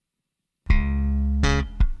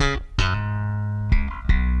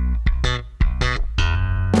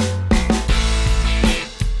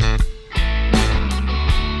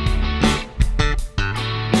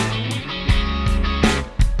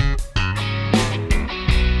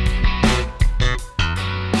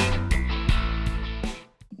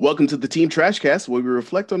Welcome to the Team Trashcast, where we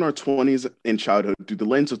reflect on our 20s and childhood through the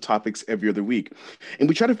lens of topics every other week. And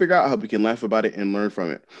we try to figure out how we can laugh about it and learn from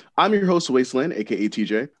it. I'm your host, Wasteland, aka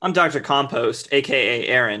TJ. I'm Dr. Compost, aka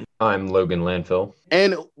Aaron. I'm Logan Landfill.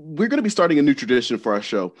 And we're going to be starting a new tradition for our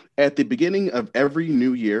show. At the beginning of every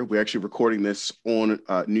new year, we're actually recording this on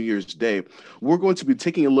New Year's Day. We're going to be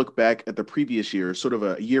taking a look back at the previous year, sort of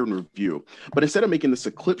a year in review. But instead of making this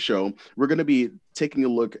a clip show, we're going to be taking a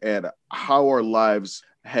look at how our lives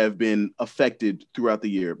have been affected throughout the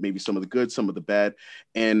year, maybe some of the good, some of the bad.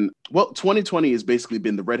 And well, 2020 has basically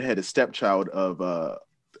been the redheaded stepchild at the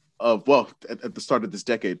start of this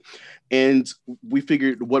decade. And we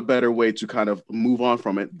figured what better way to kind of move on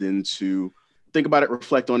from it than to think about it,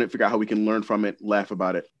 reflect on it, figure out how we can learn from it, laugh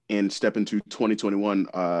about it, and step into 2021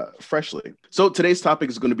 freshly. So today's topic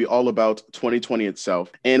is going to be all about 2020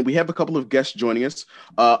 itself. And we have a couple of guests joining us,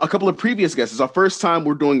 a couple of previous guests. It's our first time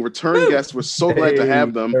we're doing return guests. We're so glad to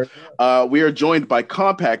have them. We are joined by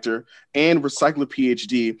Compactor and Recycler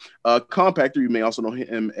PhD. Compactor, you may also know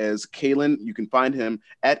him as Kalen. You can find him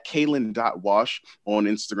at kalen.wash on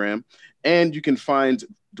Instagram. And you can find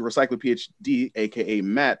the Recycler PhD, aka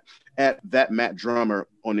Matt, at that Matt Drummer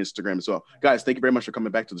on Instagram as well. Guys, thank you very much for coming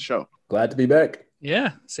back to the show. Glad to be back.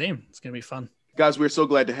 Yeah, same. It's going to be fun. Guys, we're so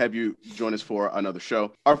glad to have you join us for another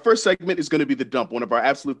show. Our first segment is going to be The Dump, one of our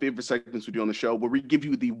absolute favorite segments we do on the show, where we give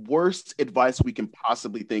you the worst advice we can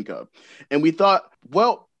possibly think of. And we thought,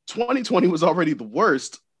 well, 2020 was already the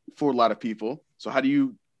worst for a lot of people. So how do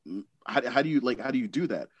you do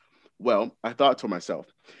that? Well, I thought to myself,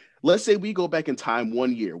 let's say we go back in time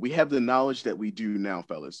 1 year. We have the knowledge that we do now,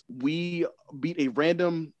 fellas. We meet a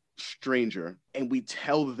random stranger and we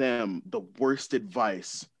tell them the worst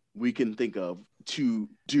advice we can think of to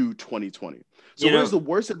do 2020. So what is the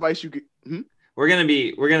worst advice you could? We're gonna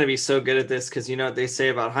be so good at this because you know what they say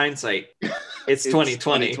about hindsight. It's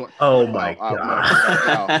 2020. Oh my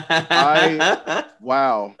god!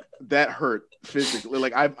 Wow, that hurt physically.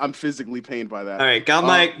 Like I'm physically pained by that. All right, got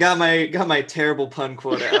my terrible pun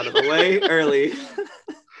quota out of the way early.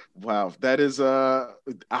 Wow, that is how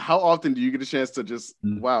often do you get a chance to just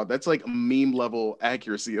wow, that's like meme level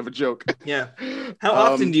accuracy of a joke. Yeah. How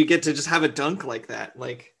often do you get to just have a dunk like that?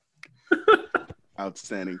 Like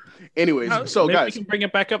outstanding. Anyways, so maybe guys, we can bring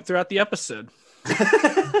it back up throughout the episode.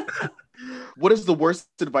 What is the worst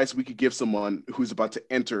advice we could give someone who's about to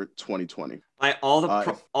enter 2020? Buy all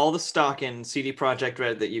the stock in CD Projekt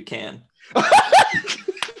Red that you can.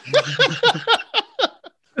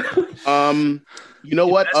 You know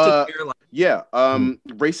what?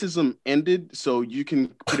 Racism ended, so you can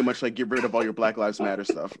pretty much like get rid of all your Black Lives Matter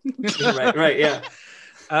stuff. right, yeah.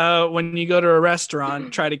 When you go to a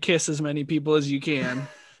restaurant, try to kiss as many people as you can,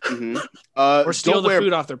 or steal the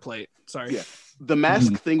food off their plate. Sorry. Yeah. The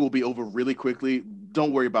mask thing will be over really quickly.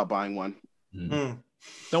 Don't worry about buying one. Don't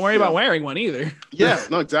worry about wearing one either. Yeah,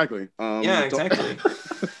 no, exactly. Exactly.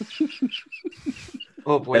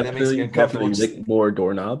 Oh boy, that makes me uncomfortable. Lick more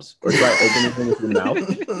doorknobs or try opening them with your mouth.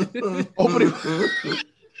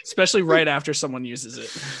 Especially right after someone uses it.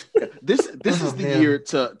 Yeah, this is the year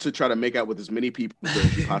to try to make out with as many people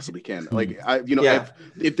as you possibly can. Like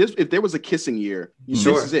if there was a kissing year, this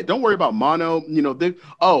is it. Don't worry about mono.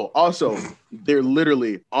 They're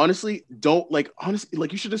literally honestly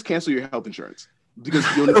you should just cancel your health insurance because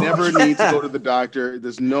you'll never need to go to the doctor.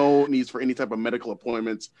 There's no needs for any type of medical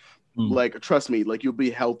appointments. Like trust me, like you'll be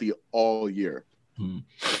healthy all year.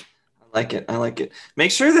 I like it.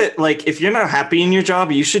 Make sure that like if you're not happy in your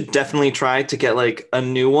job, you should definitely try to get like a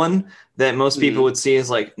new one that most people would see as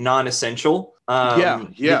like non-essential.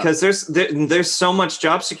 Because there's so much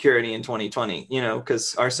job security in 2020,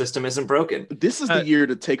 because our system isn't broken. This is the year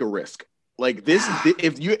to take a risk. Like this,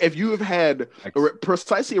 if you have had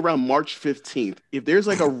precisely around March 15th, if there's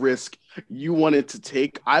like a risk you wanted to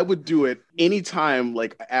take, I would do it anytime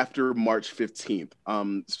like after March 15th,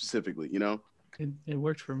 specifically, It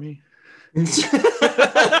worked for me. This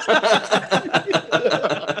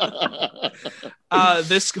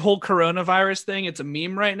whole coronavirus thing, it's a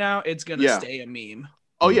meme right now. It's gonna stay a meme.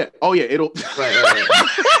 Oh yeah, it'll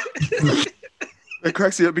right. It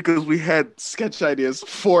cracks me up because we had sketch ideas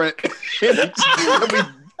for it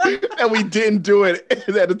and we didn't do it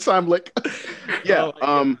at a time like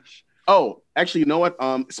actually, you know what,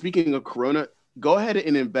 speaking of corona, go ahead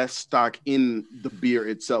and invest stock in the beer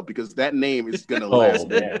itself because that name is gonna last.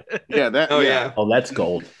 Man. That's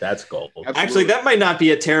gold. That's gold. Absolutely. Actually, that might not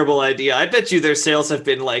be a terrible idea. I bet you their sales have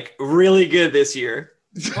been like really good this year.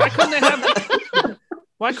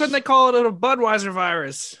 Why couldn't they call it a Budweiser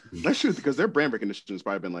virus? That's true because their brand recognition has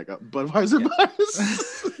probably been like a Budweiser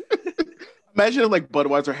virus. Imagine if like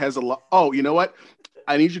Budweiser has a lot. Oh, you know what?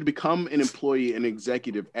 I need you to become an employee, an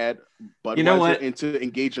executive at Budweiser, you know what? and to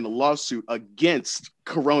engage in a lawsuit against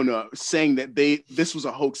Corona, saying that this was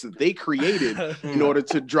a hoax that they created in order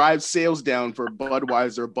to drive sales down for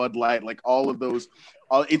Budweiser, Bud Light, like all of those.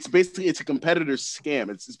 It's a competitor scam.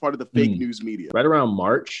 It's part of the fake news media. Right around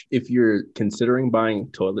March, if you're considering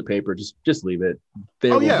buying toilet paper, just leave it.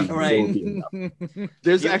 There's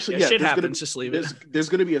actually shit happens. Just leave it. There's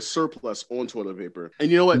going to be a surplus on toilet paper,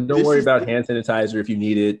 and you know what? Don't worry about hand sanitizer if you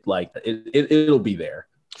need it. Like it'll be there.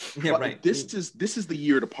 Yeah, right. This is the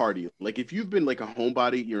year to party. Like if you've been like a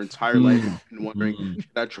homebody your entire life and wondering, should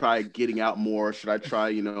I try getting out more? Should I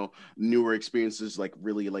try, newer experiences, like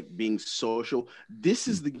really like being social? This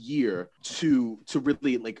is the year to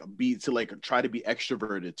really try to be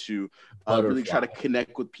extroverted, to really try to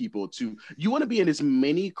connect with people. You want to be in as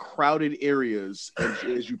many crowded areas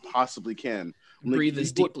as you possibly can. Breathe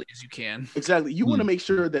as deeply as you can. Exactly. You want to make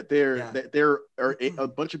sure that there are a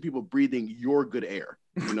bunch of people breathing your good air.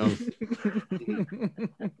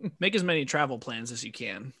 Make as many travel plans as you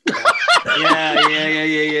can.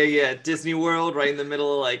 Yeah. Disney World right in the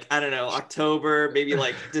middle of like, I don't know, October, maybe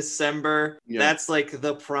like December. Yeah. That's like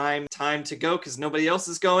the prime time to go because nobody else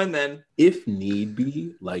is going then. If need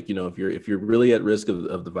be, like, if you're really at risk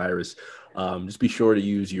of the virus, just be sure to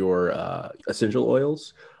use your essential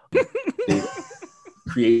oils. They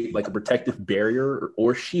create like a protective barrier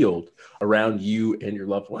or shield around you and your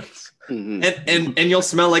loved ones. Mm-hmm. And you'll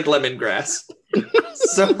smell like lemongrass.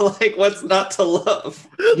 So like, what's not to love?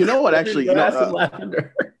 You know what? Actually,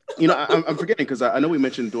 lavender. I'm forgetting because I know we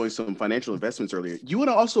mentioned doing some financial investments earlier. You want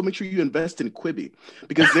to also make sure you invest in Quibi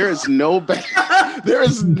because there is no better.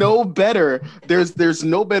 There's no better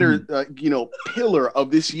pillar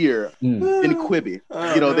of this year than Quibi.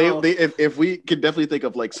 They if we could definitely think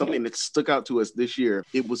of like something that stuck out to us this year,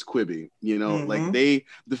 it was Quibi. Like they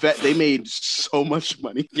made so much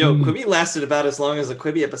money. Yo, Quibi lasted about as long as a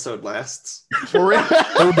Quibi episode lasts. For real?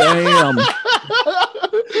 Oh damn.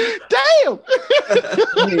 Damn.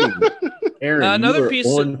 Aaron, another piece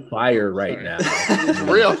on fire right now. For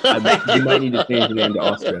real. You might need to change your name to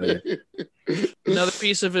Australia. Another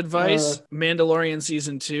piece of advice: Mandalorian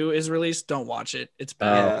season 2 is released. Don't watch it. It's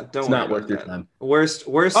bad. It's not worth your time. Worst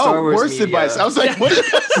Star Wars worst media. advice. I was like, what?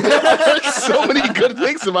 I heard so many good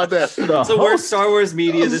things about that. It's the worst Star Wars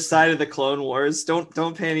media this side of the Clone Wars.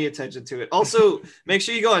 Don't pay any attention to it. Also, make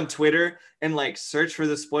sure you go on Twitter and like search for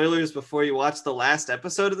the spoilers before you watch the last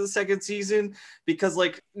episode of the second season because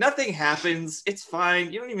like nothing happens. It's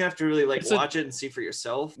fine. You don't even have to really watch it and see for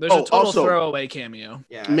yourself. There's a total throwaway cameo.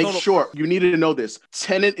 Yeah. Make sure you needed to know this.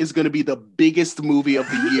 Tenet is going to be the biggest movie of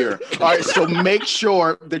the year. All right, so make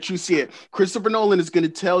sure that you see it. Christopher Nolan is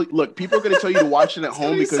going to people are going to tell you to watch it at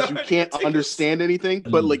home because you can't understand anything.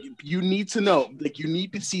 But like you need to know, like you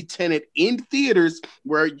need to see Tenet in theaters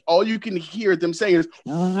where all you can hear them saying is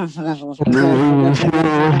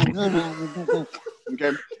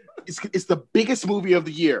okay. It's the biggest movie of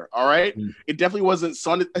the year, all right? It definitely wasn't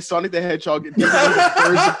Sonic the Hedgehog. It definitely wasn't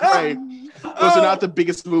Birds of Prey. Those are not the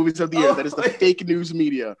biggest movies of the year. That is the fake news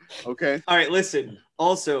media, okay? All right, listen.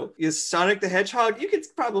 Also, is Sonic the Hedgehog, you could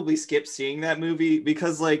probably skip seeing that movie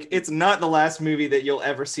because, like, it's not the last movie that you'll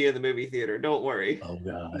ever see in the movie theater. Don't worry. Oh,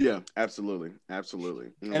 God. Yeah, absolutely. Absolutely.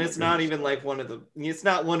 And it's not even, like, it's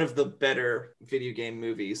not one of the better video game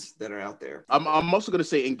movies that are out there. I'm also going to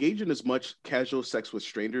say engage in as much casual sex with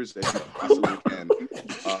strangers as you possibly can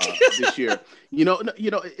this year.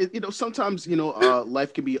 Sometimes,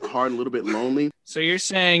 life can be hard and a little bit lonely. So you're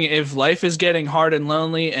saying if life is getting hard and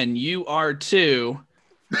lonely and you are too...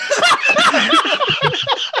 All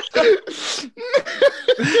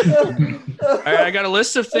right, I got a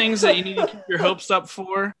list of things that you need to keep your hopes up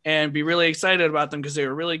for and be really excited about them because they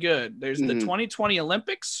were really good. There's the 2020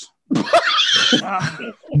 Olympics.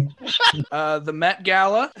 The Met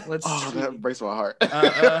Gala. That breaks my heart.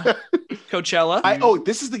 Coachella.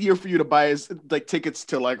 This is the year for you to buy tickets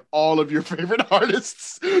to like all of your favorite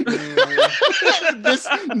artists. This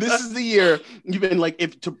is the year even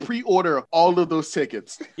to pre-order all of those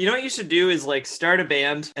tickets. You know what you should do is like start a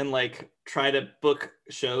band and like try to book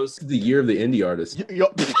shows. The year of the indie artist.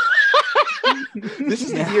 This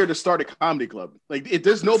is the year to start a comedy club. Like,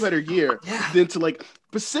 there's no better year than to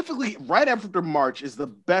specifically right after March is the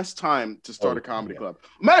best time to start a comedy club.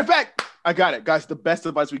 Matter of fact, I got it, guys. The best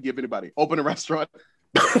advice we give anybody: open a restaurant.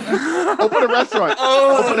 Open a restaurant.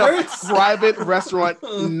 Open a private restaurant.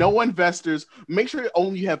 No investors. Make sure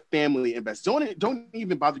only you have family invest. Don't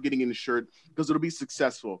even bother getting insured because it'll be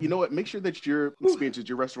successful. You know what? Make sure that your experience at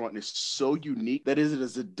your restaurant is so unique that it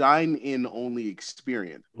is a dine-in only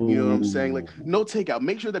experience. You know what I'm saying? Like no takeout.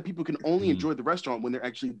 Make sure that people can only enjoy the restaurant when they're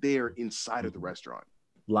actually there inside of the restaurant.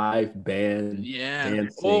 live band,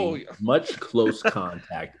 dancing, much close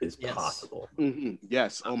contact is possible. Mm-hmm.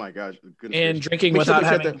 Yes. Oh my gosh. And drinking without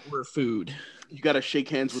having to order food. You got to shake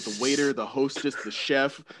hands with the waiter, the hostess, the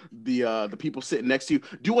chef, the people sitting next to you.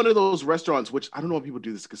 Do one of those restaurants, which I don't know if people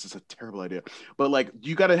do this because it's a terrible idea, but like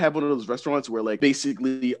you got to have one of those restaurants where like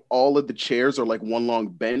basically all of the chairs are like one long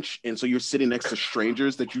bench, and so you're sitting next to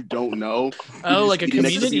strangers that you don't know. Oh, like a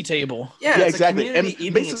community table. Yeah, exactly. A community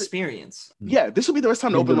eating experience. Yeah, this would be the best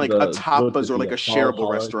time to open like a tapas or like a shareable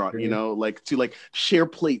restaurant. You know, like to like share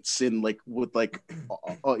plates and like with like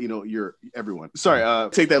you know your everyone. Sorry,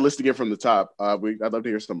 take that list again from the top. I'd love to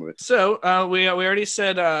hear some of it. So we already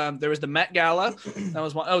said there was the Met Gala. That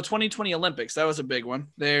was one. Oh, 2020 Olympics. That was a big one.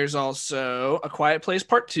 There's also A Quiet Place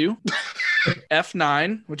Part 2.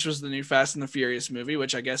 F9, which was the new Fast and the Furious movie,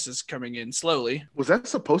 which I guess is coming in slowly. Was that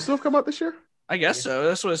supposed to have come out this year? I guess so.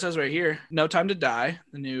 That's what it says right here. No Time to Die,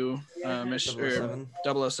 the new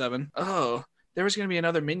 007. Oh, there was going to be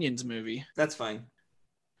another Minions movie. That's fine.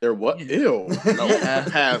 There what? Yeah. Ew. No,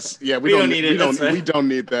 pass. Yeah, we don't need it. We don't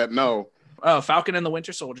need that. No. Oh, Falcon and the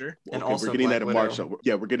Winter Soldier, and also we're getting Black that in Widow. March. So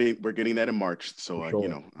we're getting that in March. So you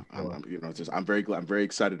know, I'm very glad. I'm very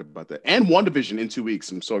excited about that. And WandaVision in 2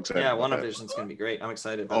 weeks. I'm so excited. Yeah, WandaVision's gonna be great. I'm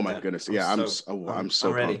excited. About oh my goodness. Yeah, I'm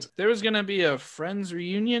so ready. pumped. There was gonna be a Friends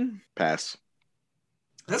reunion. Pass.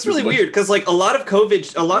 That's really weird because like a lot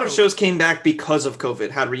of shows came back because of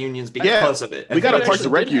COVID, had reunions because of it. We got a Parks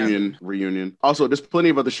and Rec reunion. Also, there's plenty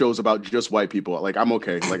of other shows about just white people. Like I'm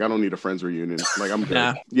okay. Like I don't need a Friends reunion. Like I'm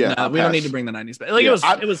good. We don't need to bring the 90s back. Like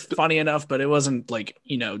it was funny enough, but it wasn't like,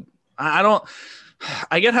 you know,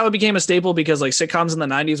 I get how it became a staple because like sitcoms in the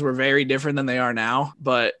 90s were very different than they are now,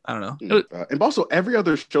 but I don't know. And also every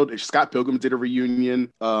other show, Scott Pilgrim did a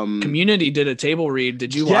reunion. Community did a table read.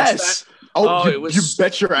 Did you watch that? Oh, you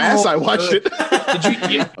bet your ass I watched it.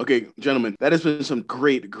 Did you? Okay, gentlemen, that has been some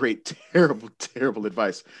great, terrible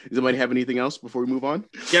advice. Does anybody have anything else before we move on?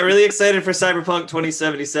 Get really excited for Cyberpunk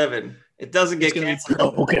 2077. It doesn't get canceled.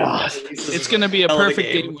 Oh god, it's gonna be a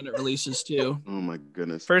perfect game when it releases too. Oh my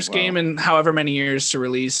goodness, first game in however many years to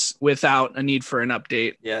release without a need for an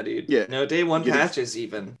update. Yeah, dude. Yeah, no day one patches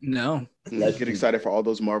even. No. Let's get excited for all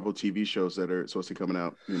those Marvel TV shows that are supposed to be coming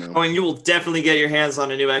out. You know. Oh, and you will definitely get your hands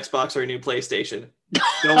on a new Xbox or a new PlayStation.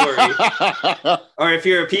 Don't worry. Or if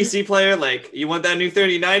you're a PC player, like you want that new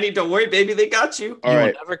 3090, don't worry, baby, they got you. All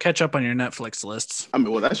right. Will never catch up on your Netflix lists. I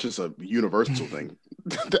mean, well, that's just a universal thing.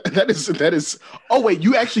 That is. Oh wait,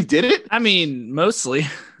 you actually did it? I mean, mostly.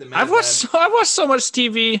 I've watched so much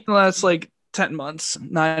TV in the last like 10 months,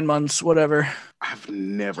 9 months, whatever. I've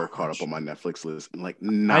never caught up on my Netflix list, like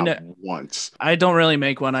not once. I don't really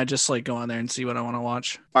make one. I just like go on there and see what I want to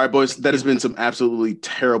watch. All right, boys, that has been some absolutely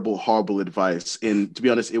terrible, horrible advice. And to be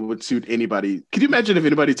honest, it would suit anybody. Could you imagine if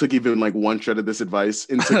anybody took even like one shred of this advice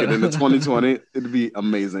and took it into 2020? It'd be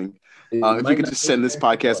amazing. If you could just send this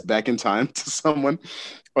podcast back in time to someone.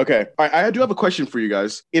 Okay. All right, I do have a question for you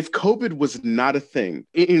guys. If COVID was not a thing,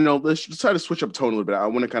 you know, let's try to switch up tone a little bit. I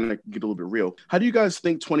want to kind of get a little bit real. How do you guys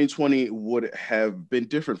think 2020 would have been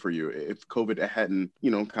different for you if COVID hadn't,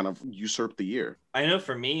 you know, kind of usurped the year? I know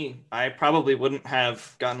for me, I probably wouldn't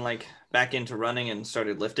have gotten like back into running and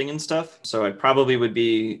started lifting and stuff. So I probably would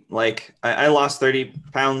be like, I lost 30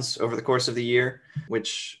 pounds over the course of the year,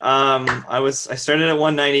 which I started at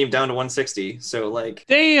 190 down to 160. So like,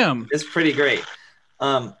 damn, it's pretty great.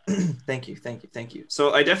 Thank you.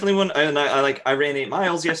 So I definitely want, I ran 8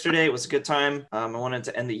 miles yesterday. It was a good time. I wanted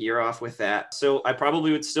to end the year off with that. So I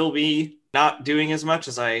probably would still be not doing as much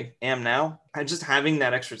as I am now. I'm just having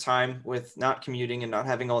that extra time with not commuting and not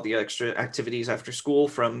having all the extra activities after school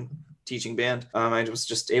from teaching band. I was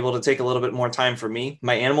just able to take a little bit more time for me.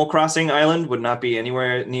 My Animal Crossing island would not be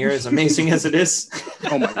anywhere near as amazing as it is.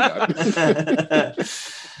 Oh my God.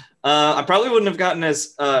 I probably wouldn't have gotten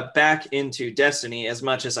as back into Destiny as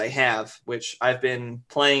much as I have, which I've been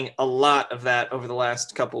playing a lot of that over the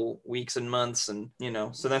last couple weeks and months. And, you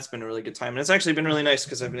know, so that's been a really good time. And it's actually been really nice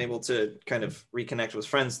because I've been able to kind of reconnect with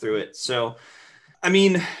friends through it. So, I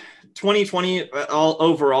mean, 2020 all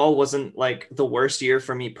overall wasn't like the worst year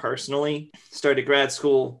for me personally. Started grad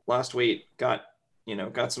school last week, got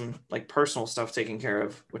some like personal stuff taken care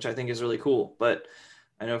of, which I think is really cool. But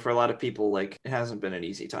I know for a lot of people, like, it hasn't been an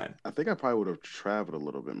easy time. I think I probably would have traveled a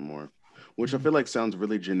little bit more, which I feel like sounds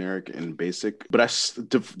really generic and basic. But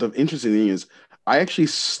the interesting thing is I actually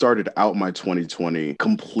started out my 2020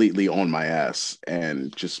 completely on my ass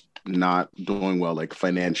and just not doing well, like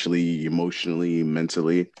financially, emotionally,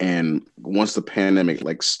 mentally. And once the pandemic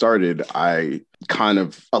like started, a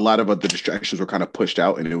lot of other distractions were kind of pushed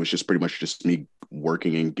out, and it was just pretty much just me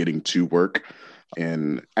working and getting to work.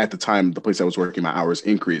 And at the time, the place I was working, my hours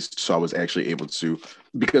increased. So I was actually able to,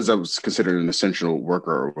 because I was considered an essential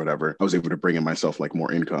worker or whatever, I was able to bring in myself like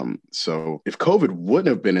more income. So if COVID wouldn't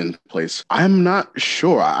have been in place, I'm not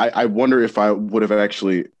sure. I wonder if I would have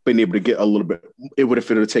actually been able to get a little bit, it would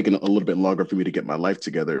have taken a little bit longer for me to get my life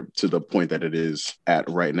together to the point that it is at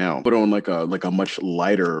right now. But on like a much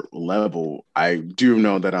lighter level, I do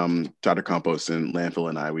know that Dr. Compost and Landfill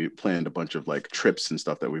and I, we planned a bunch of like trips and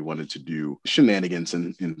stuff that we wanted to do, shenanigans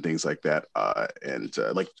and things like that. And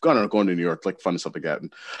like going to New York, like fun stuff like that.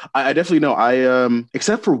 And I definitely know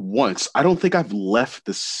except for once, I don't think I've left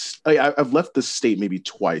this. I've left the state maybe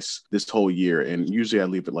twice this whole year. And usually I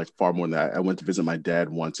leave it like far more than that. I went to visit my dad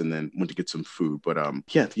once and then went to get some food. But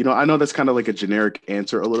yeah, I know that's kind of like a generic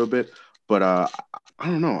answer a little bit, but I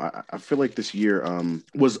don't know. I feel like this year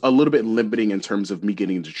was a little bit limiting in terms of me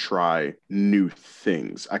getting to try new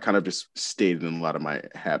things. I kind of just stayed in a lot of my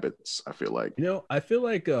habits, I feel like. I feel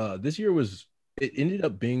like this year it ended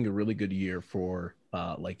up being a really good year for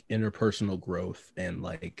like interpersonal growth and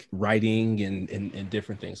like writing and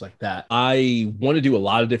different things like that. I want to do a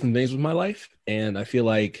lot of different things with my life. And I feel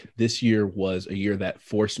like this year was a year that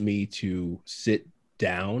forced me to sit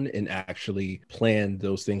down and actually plan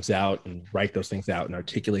those things out and write those things out and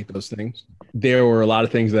articulate those things. There were a lot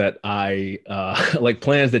of things that I like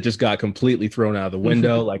plans that just got completely thrown out of the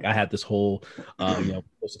window. Like I had this whole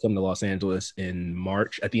supposed to come to Los Angeles in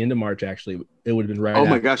March, at the end of March. Actually, it would have been right. Oh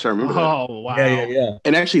my gosh, I remember that. Oh wow. Yeah.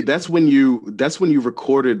 And actually that's when you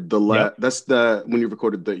recorded when you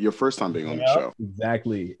recorded your first time being on the show.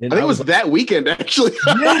 Exactly. And I think it was that weekend actually.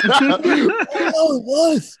 Oh, it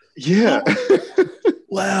was. Yeah.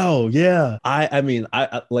 Wow. Yeah. I mean,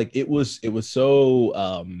 I like it was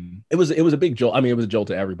so it was a big jolt. I mean, it was a jolt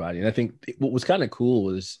to everybody. And I think what was kind of cool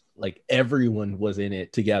was like everyone was in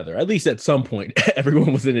it together. At least at some point,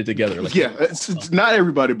 everyone was in it together. Like, yeah, it's not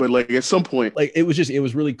everybody, but like at some point, like it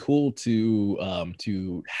was really cool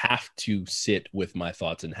to have to sit with my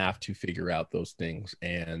thoughts and have to figure out those things.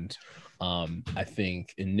 And I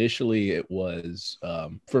think initially it was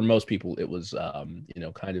for most people it was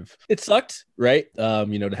kind of, it sucked, right?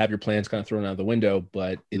 To have your plans kind of thrown out the window,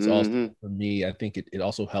 but it's also, for me, I think it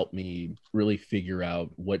also helped me really figure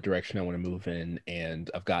out what direction I want to move in.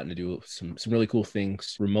 And I've gotten to do some really cool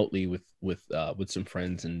things remotely with some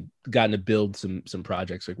friends and gotten to build some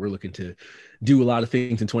projects. Like we're looking to do a lot of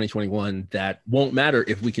things in 2021 that won't matter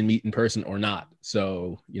if we can meet in person or not.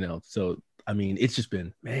 So I mean, it's just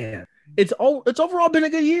been, man, it's overall been a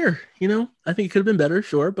good year. I think it could have been better,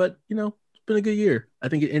 sure, but it's been a good year. I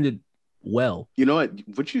think it ended well. You know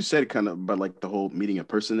what you said kind of about like the whole meeting in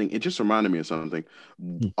person thing, it just reminded me of something.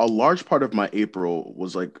 A large part of my April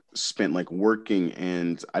was like spent like working,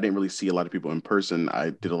 and I didn't really see a lot of people in person. I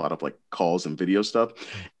did a lot of like calls and video stuff.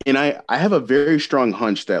 And I have a very strong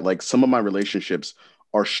hunch that like some of my relationships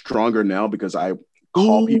are stronger now because I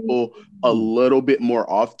call people a little bit more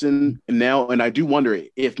often now. And I do wonder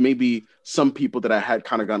if maybe some people that I had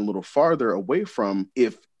kind of gotten a little farther away from,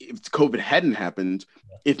 if COVID hadn't happened,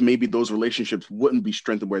 if maybe those relationships wouldn't be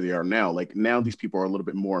strengthened where they are now. Like now these people are a little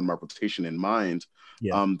bit more in my rotation in mind.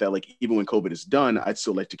 Yeah. That like even when COVID is done, I'd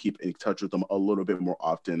still like to keep in touch with them a little bit more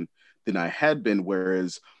often than I had been.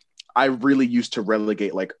 Whereas I really used to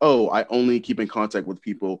relegate like, oh, I only keep in contact with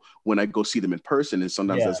people when I go see them in person. And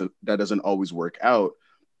sometimes that doesn't always work out.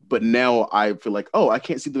 But now I feel like, oh, I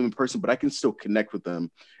can't see them in person, but I can still connect with them.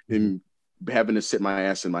 And having to sit my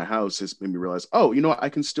ass in my house has made me realize, oh, I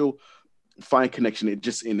can still find connection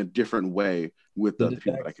just in a different way with the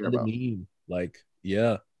people that I care about. Like,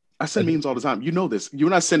 yeah. I send memes all the time. You know this. You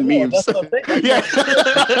and I send memes. Yeah.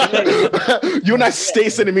 You and I stay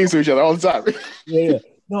sending memes to each other all the time. Yeah.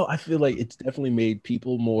 No, I feel like it's definitely made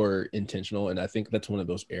people more intentional. And I think that's one of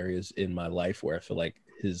those areas in my life where I feel like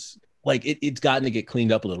it's gotten to get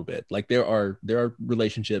cleaned up a little bit. Like there are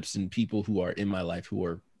relationships and people who are in my life who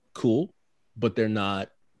are cool, but they're not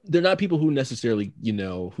people who necessarily,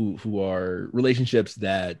 who are relationships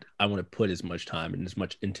that I want to put as much time and as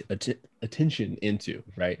much attention into.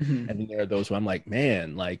 Right. Mm-hmm. And then there are those who I'm like,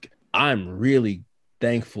 man, like I'm really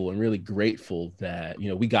thankful and really grateful that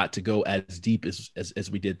we got to go as deep as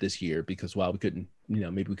we did this year, because while we couldn't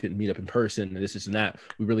maybe we couldn't meet up in person and this and that,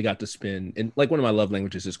 we really got to spend, and like one of my love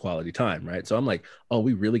languages is quality time, right? So I'm like, oh,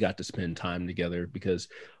 we really got to spend time together, because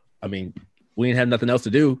I mean we ain't had nothing else to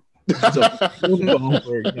do, so we'll go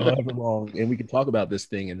for however long, and we can talk about this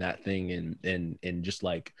thing and that thing and just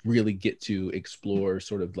like really get to explore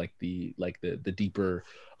sort of like the deeper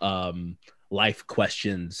life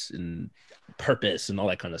questions and purpose and all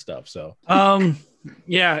that kind of stuff. So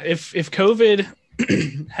yeah, if COVID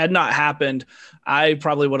had not happened, I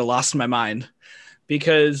probably would have lost my mind,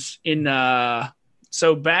 because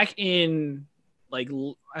so back in like,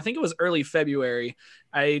 I think it was early February,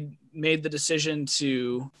 I made the decision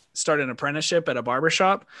to start an apprenticeship at a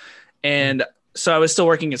barbershop. And so I was still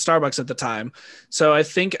working at Starbucks at the time. So I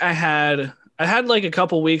think I had like a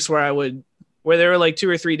couple weeks where there were like 2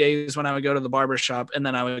 or 3 days when I would go to the barbershop and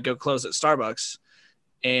then I would go close at Starbucks.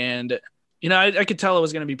 And, I could tell it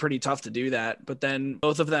was going to be pretty tough to do that. But then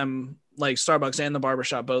both of them, like Starbucks and the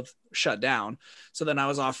barbershop, both shut down. So then I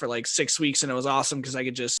was off for like 6 weeks, and it was awesome because I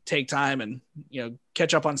could just take time and,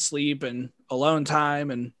 catch up on sleep and alone time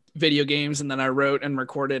and video games. And then I wrote and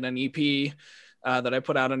recorded an EP that I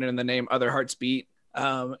put out under the name Other Hearts Beat.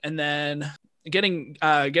 And then getting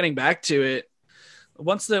back to it,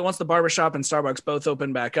 once the barbershop and Starbucks both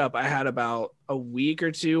opened back up, I had about a week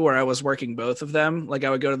or two where I was working both of them. Like I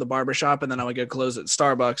would go to the barbershop and then I would go close at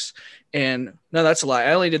Starbucks. And no, that's a lie.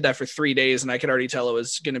 I only did that for 3 days and I could already tell it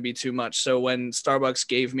was going to be too much. So when Starbucks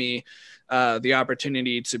gave me the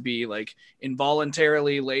opportunity to be like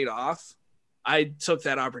involuntarily laid off, I took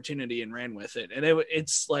that opportunity and ran with it. And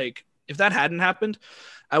it's like, if that hadn't happened,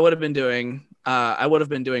 I would have been doing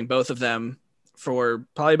both of them for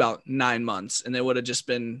probably about 9 months. And it would have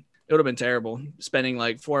been terrible, spending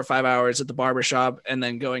like 4 or 5 hours at the barbershop and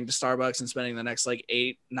then going to Starbucks and spending the next like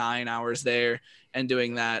 8-9 hours there and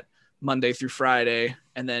doing that Monday through Friday.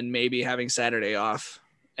 And then maybe having Saturday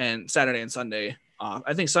and Sunday off.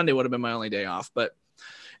 I think Sunday would have been my only day off, but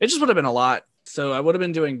it just would have been a lot. So I would have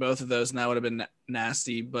been doing both of those and that would have been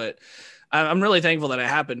nasty, but I'm really thankful that it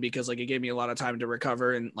happened because like it gave me a lot of time to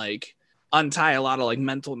recover and like untie a lot of like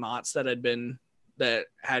mental knots that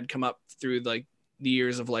had come up through like the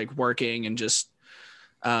years of like working and just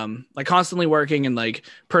like constantly working and like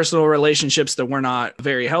personal relationships that were not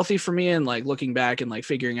very healthy for me, and like looking back and like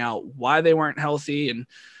figuring out why they weren't healthy, and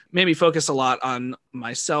maybe focus a lot on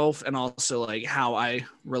myself and also like how I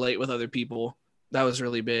relate with other people. That was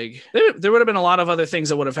really big. There would have been a lot of other things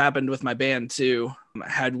that would have happened with my band too,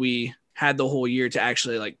 had we had the whole year to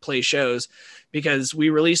actually like play shows, because we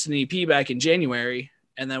released an EP back in January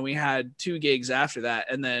and then we had 2 gigs after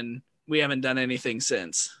that. And then we haven't done anything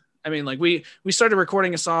since. I mean, like we started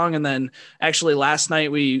recording a song, and then actually last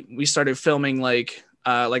night we started filming like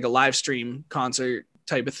a live stream concert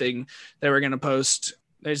type of thing that we're going to post.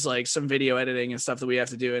 There's like some video editing and stuff that we have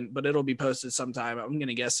to do, but it'll be posted sometime. I'm going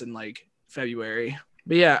to guess in like February.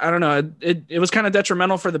 But yeah, I don't know. It was kind of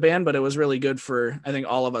detrimental for the band, but it was really good for, I think,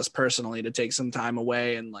 all of us personally to take some time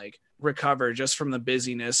away and like recover just from the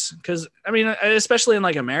busyness. Because I mean, especially in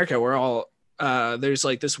like America, we're all there's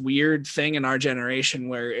like this weird thing in our generation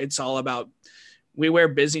where it's all about, we wear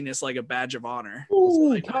busyness like a badge of honor. Ooh, so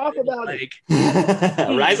like, talk about like,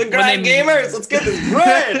 it. Rise and grind, gamers. Let's get this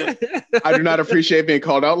bread. I do not appreciate being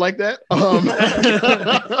called out like that.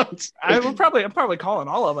 I'm probably calling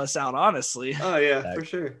all of us out, honestly. Oh yeah, for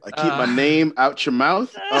sure. I keep my name out your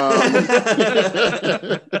mouth. Bad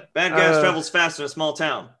gas travels fast in a small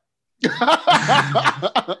town.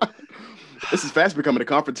 This is fast becoming a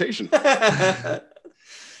confrontation.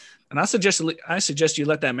 And I suggest you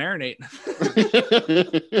let that marinate.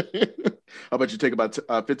 How about you take about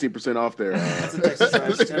 15% off there? That's a Texas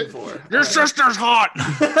Rise 10 for. Your sister's hot.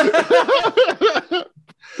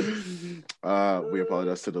 We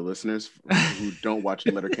apologize to the listeners who don't watch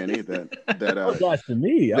Letterkenny. That applies to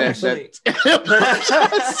me.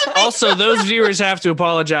 Also, those viewers have to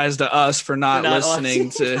apologize to us for not listening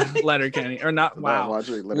to Letterkenny, or not. Wow,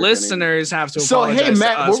 listeners have to. So apologize hey,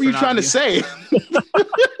 Matt, to us what were you trying to say?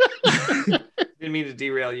 Didn't mean to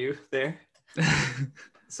derail you there.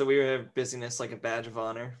 So we have busyness like a badge of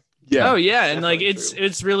honor. Yeah. Oh yeah, and like it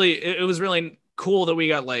was really cool that we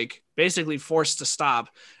got like basically forced to stop.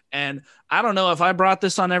 And I don't know if I brought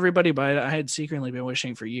this on everybody, but I had secretly been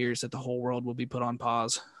wishing for years that the whole world would be put on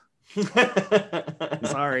pause.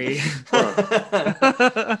 Sorry.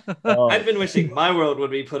 I've been wishing my world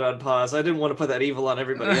would be put on pause. I didn't want to put that evil on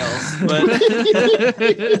everybody else, but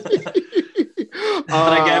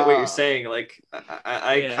but I get what you're saying. Like,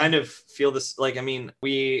 I kind of feel this. Like, I mean,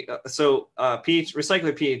 Recycler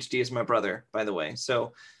PhD is my brother, by the way.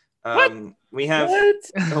 So, we have.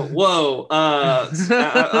 Oh, whoa!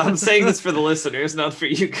 I'm saying this for the listeners, not for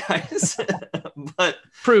you guys. But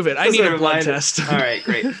prove it. I need a blood test. All right,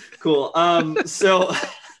 great, cool. So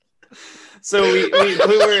we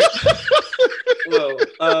were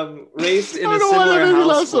raised in a similar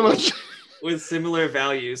household with similar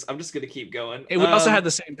values. I'm just gonna keep going. And we also had the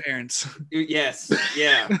same parents. Yes.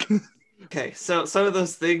 Yeah. Okay. So some of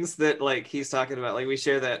those things that like he's talking about, like we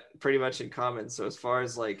share that pretty much in common. So as far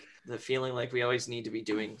as like the feeling like we always need to be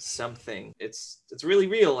doing something. It's really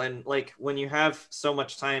real. And like when you have so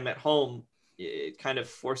much time at home, it kind of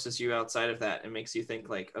forces you outside of that and makes you think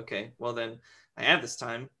like, okay, well then I have this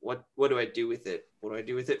time. What do I do with it? What do I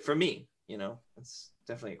do with it for me? You know, that's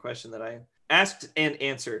definitely a question that I asked and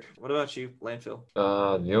answered. What about you, Landfill?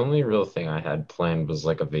 The only real thing I had planned was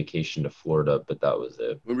like a vacation to Florida, but that was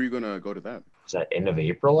it. When were you gonna go to that? Was that end of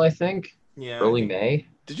April, I think? Yeah. Early May?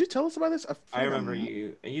 Did you tell us about this? I remember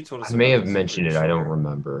you told us. I may about have this, mentioned it. sure. I don't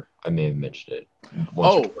remember. I may have mentioned it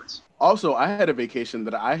once or twice. Also, I had a vacation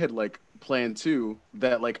that I had like planned too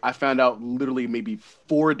that like I found out literally maybe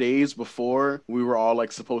 4 days before we were all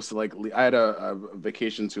like supposed to like I had a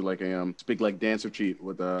vacation to like a big like dance retreat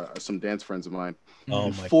with some dance friends of mine. Oh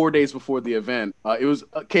and my 4 days before the event, it was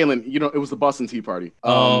Kaylin, you know, it was the Boston Tea Party.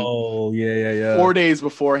 Yeah. 4 days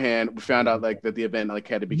beforehand, we found out like that the event like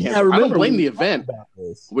had to be canceled. Yeah, I remember I don't blame the event.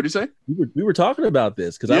 What did you say? We were talking about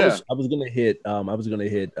this because I was gonna hit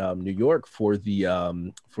New York for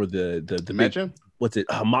the big, what's it?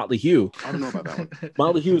 Motley Hue. I don't know about that one.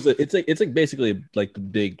 Motley Hue it's like basically like the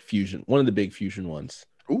big fusion, one of the big fusion ones.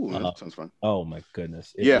 Ooh, that sounds fun. Oh my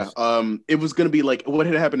goodness. It was gonna be like what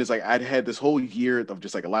had happened is like I'd had this whole year of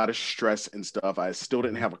just like a lot of stress and stuff. I still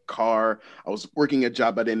didn't have a car. I was working a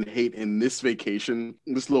job I didn't hate, and this vacation,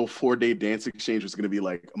 this little 4-day dance exchange was gonna be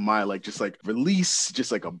like my like just like release,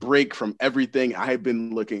 just like a break from everything. I had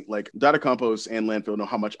been looking like Data Compost and Landfill know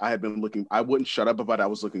how much I had been looking. I wouldn't shut up about it. I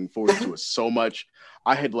was looking forward to it so much.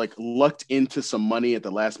 I had like lucked into some money at the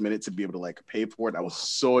last minute to be able to like pay for it. I was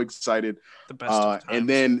so excited. The best of times. And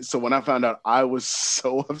then so when I found out, I was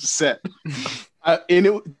so upset.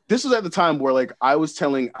 This was at the time where like I was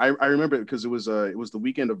telling, I remember it because it was the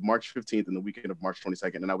weekend of March 15th and the weekend of March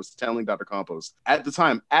 22nd, and I was telling Dr. Compost at the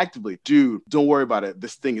time actively, dude, don't worry about it.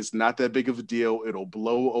 This thing is not that big of a deal. It'll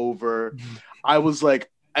blow over. I was like.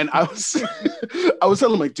 And I was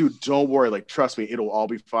telling him like, dude, don't worry. Like, trust me, it'll all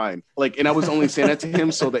be fine. Like, and I was only saying that to him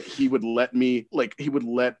so that he would let me, like,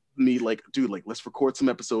 dude, like, let's record some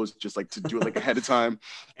episodes just like to do it like ahead of time.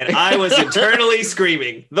 And I was internally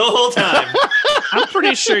screaming the whole time. I'm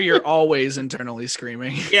pretty sure you're always internally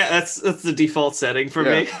screaming. Yeah, that's the default setting for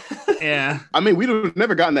me. Yeah. I mean, we'd have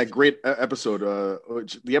never gotten that great episode.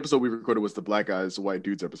 The episode we recorded was the Black Guys, White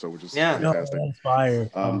Dudes episode, which is fantastic. That's fire.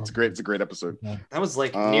 It's a great episode. That was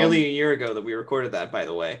like nearly a year ago that we recorded that, by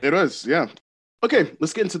the way. It was, yeah. Okay,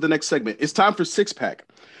 let's get into the next segment. It's time for Six Pack.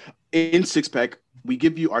 In Six Pack, we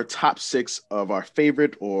give you our top 6 of our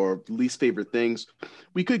favorite or least favorite things.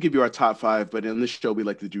 We could give you our top 5, but in this show, we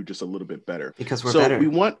like to do just a little bit better. Because we're better.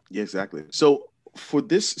 Exactly. So for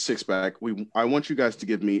this 6 pack, I want you guys to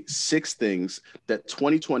give me 6 things that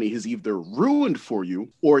 2020 has either ruined for you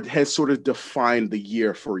or it has sort of defined the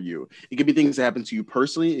year for you. It could be things that happened to you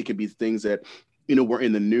personally. It could be things that were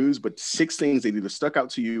in the news, but 6 things that either stuck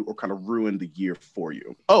out to you or kind of ruined the year for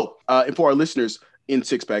you. And for our listeners, in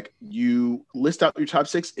Six Pack, you list out your top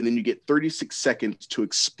 6 and then you get 36 seconds to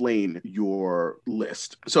explain your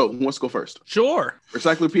list. So who wants to go first? Sure.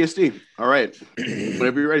 Recycler PSD. All right.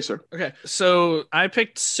 Whenever you're ready, sir. Okay. So I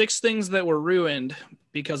picked 6 things that were ruined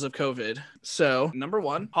because of COVID. So number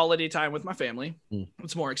 1, holiday time with my family.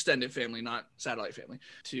 It's more extended family, not satellite family.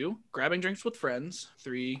 2, grabbing drinks with friends.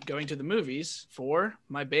 3, going to the movies. 4,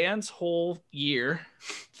 my band's whole year.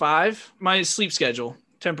 5, my sleep schedule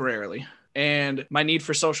temporarily. And my need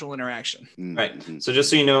for social interaction. Right. So just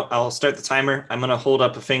so you know, I'll start the timer. I'm going to hold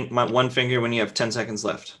up my one finger when you have 10 seconds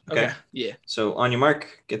left. Okay? Yeah. So on your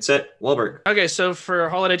mark, get set, Wahlberg. Okay. So for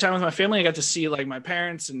holiday time with my family, I got to see like my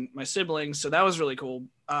parents and my siblings. So that was really cool.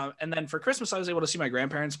 And then for Christmas, I was able to see my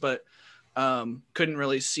grandparents, but couldn't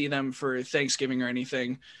really see them for Thanksgiving or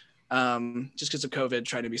anything. Just because of COVID,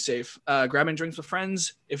 trying to be safe. Grabbing drinks with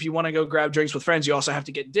friends. If you want to go grab drinks with friends, you also have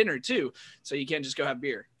to get dinner too. So you can't just go have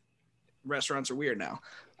beer. Restaurants are weird now.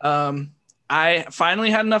 I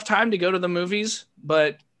finally had enough time to go to the movies,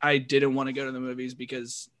 but I didn't want to go to the movies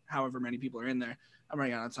because however many people are in there, I'm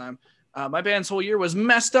running out of time. My band's whole year was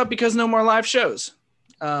messed up because no more live shows.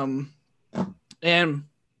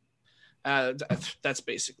 That's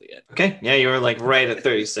basically it. Okay. Yeah, you were like right at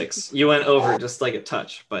 36. You went over just like a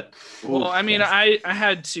touch, but well, I mean, I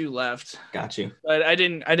had 2 left. Got you. But I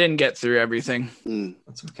didn't get through everything.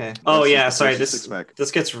 That's okay. Sorry.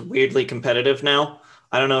 This gets weirdly competitive now.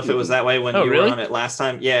 I don't know if it was that way when you were on it last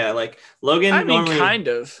time. Yeah, like Logan normally kind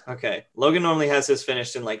of. Okay. Logan normally has his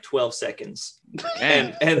finished in like 12 seconds.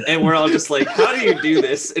 and we're all just like, how do you do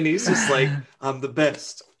this? And he's just like, I'm the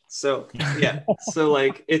best. So yeah, so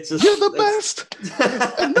like it's just you're the best,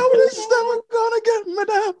 and nobody's never gonna get me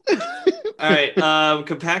down. All right,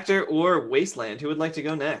 compactor or wasteland? Who would like to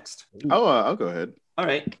go next? I'll go ahead. All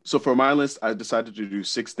right. So for my list, I decided to do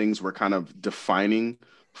 6 things were kind of defining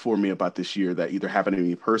for me about this year that either happened to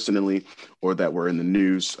me personally or that were in the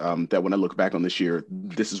news, that when I look back on this year,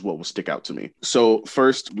 this is what will stick out to me. So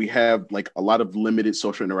first, we have like a lot of limited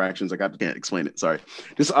social interactions. Can't explain it. Sorry.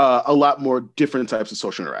 Just a lot more different types of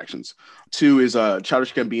social interactions. 2 is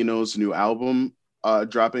Childish Gambino's new album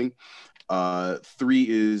dropping. 3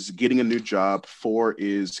 is getting a new job. 4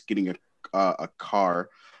 is getting a car.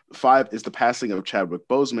 5 is the passing of Chadwick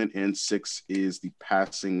Boseman, and 6 is the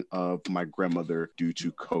passing of my grandmother due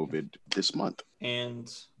to COVID this month.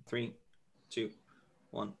 And 3, 2,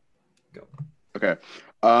 1, go. Okay.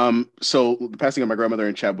 So the passing of my grandmother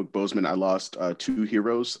and Chadwick Boseman, I lost 2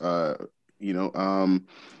 heroes.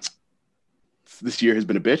 This year has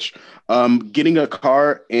been a bitch. Getting a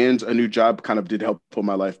car and a new job kind of did help put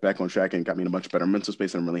my life back on track and got me in a much better mental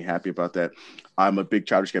space. I'm really happy about that. I'm a big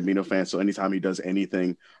Childish Gambino fan, so anytime he does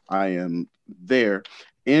anything, I am there.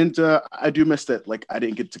 And I do miss that, like, I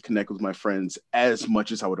didn't get to connect with my friends as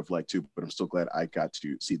much as I would have liked to, but I'm still glad I got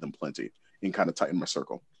to see them plenty and kind of tighten my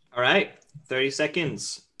circle. All right, 30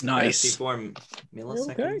 seconds. Nice. 54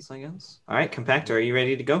 milliseconds, I guess. All right, Compactor, are you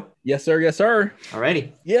ready to go? Yes, sir. Yes, sir. All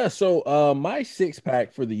righty. Yeah. So my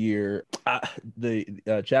 6-pack for the year, the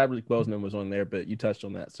Chadwick Boseman was on there, but you touched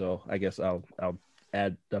on that, so I guess I'll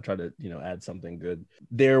try to add something good.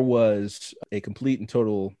 There was a complete and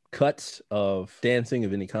total cut of dancing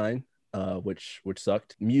of any kind, which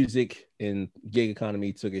sucked. Music and gig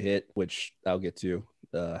economy took a hit, which I'll get to.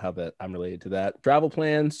 How that I'm related to that. Travel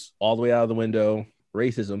plans all the way out of the window.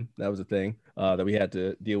 Racism, that was a thing that we had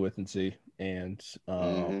to deal with and see. And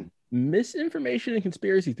misinformation and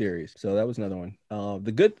conspiracy theories. So that was another one.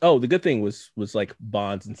 The good thing was like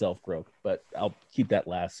bonds and self-growth, but I'll keep that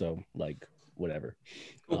last. So like whatever.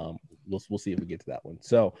 We'll see if we get to that one.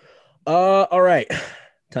 So all right.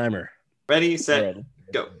 Timer. Ready, set,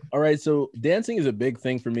 go. All right, so dancing is a big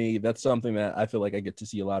thing for me. That's something that I feel like I get to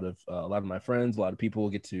see a lot of my friends, a lot of people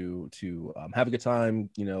get to have a good time,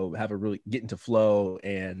 get into flow,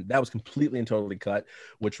 and that was completely and totally cut,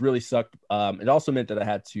 which really sucked. It also meant that I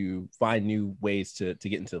had to find new ways to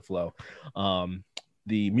get into the flow.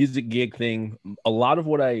 The music gig thing, a lot of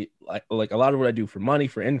what I do for money,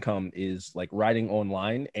 for income, is like writing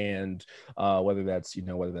online, and whether that's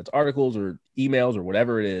articles or emails or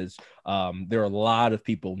whatever it is, there are a lot of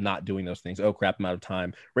people not doing those things. Oh crap, I'm out of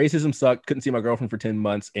time. Racism sucked. Couldn't see my girlfriend for 10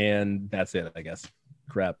 months, and that's it, I guess.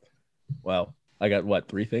 Crap. Well, I got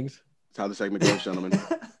 3 things. That's how the segment goes, gentlemen.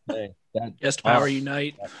 Hey, Guest power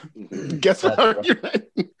unite. Guest power unite.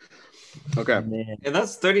 Okay. Man. And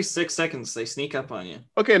that's 36 seconds. They sneak up on you.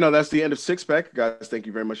 Okay, no, that's the end of 6-pack. Guys, thank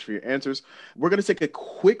you very much for your answers. We're going to take a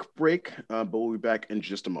quick break, but we'll be back in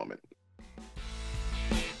just a moment.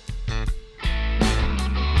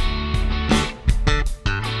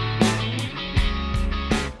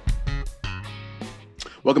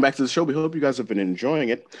 Welcome back to the show. We hope you guys have been enjoying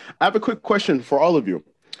it. I have a quick question for all of you.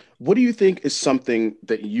 What do you think is something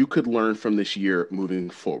that you could learn from this year moving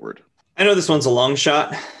forward? I know this one's a long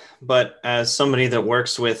shot, but as somebody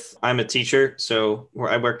that I'm a teacher, so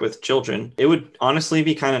where I work with children, it would honestly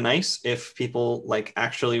be kind of nice if people like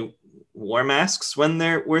actually wore masks when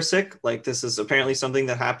we're sick. Like, this is apparently something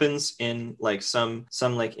that happens in like some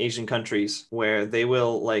like Asian countries where they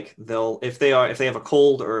will if they have a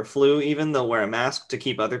cold or a flu, even they'll wear a mask to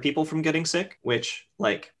keep other people from getting sick, which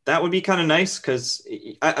like that would be kind of nice. Because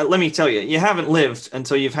let me tell you haven't lived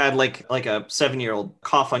until you've had like a 7-year-old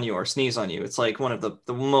cough on you or sneeze on you. It's like one of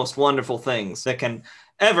the most wonderful things that can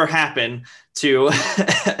ever happen to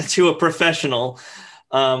to a professional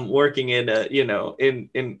working in in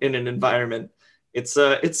an environment.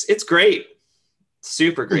 It's great.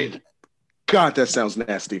 Super great. God, that sounds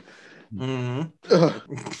nasty. Mm-hmm.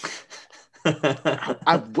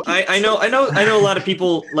 I know a lot of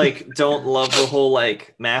people like don't love the whole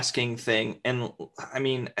like masking thing, and I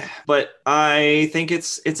mean, but I think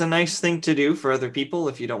it's a nice thing to do for other people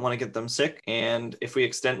if you don't want to get them sick. And if we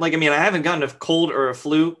extend, I haven't gotten a cold or a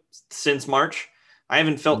flu since March. I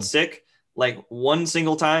haven't felt sick like one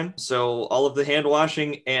single time. So all of the hand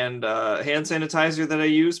washing and hand sanitizer that I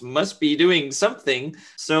use must be doing something.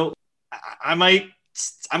 So I might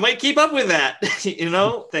keep up with that,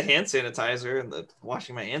 the hand sanitizer and the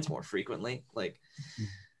washing my hands more frequently. Like,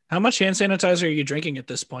 how much hand sanitizer are you drinking at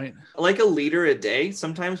this point? Like a liter a day,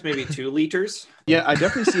 sometimes maybe 2 liters. Yeah, I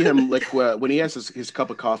definitely see him like when he has his cup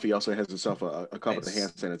of coffee, he also has himself a cup of the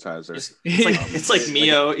hand sanitizer. It's like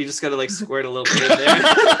Mio. You just got to like squirt a little bit in there.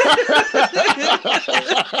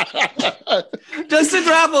 Just a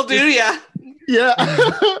drop will do, yeah. Yeah.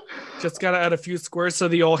 Just got to add a few squirts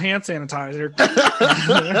of the old hand sanitizer.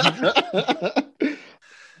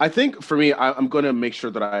 I think for me, I'm going to make sure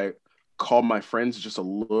that I call my friends just a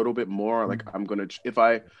little bit more. Like I'm going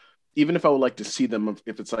to, even if I would like to see them,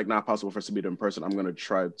 if it's like not possible for us to meet in person, I'm going to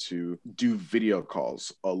try to do video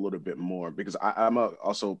calls a little bit more because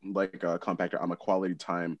also like a compactor. I'm a quality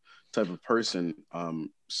time type of person.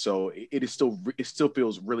 So it still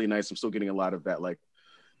feels really nice. I'm still getting a lot of that, like,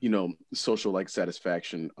 social like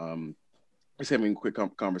satisfaction. Just having a quick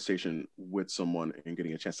conversation with someone and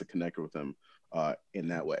getting a chance to connect with them in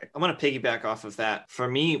that way. I'm going to piggyback off of that. For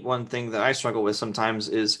me, one thing that I struggle with sometimes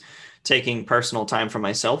is taking personal time for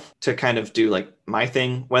myself to kind of do like my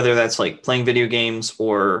thing, whether that's like playing video games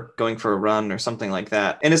or going for a run or something like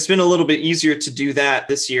that. And it's been a little bit easier to do that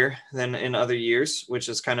this year than in other years, which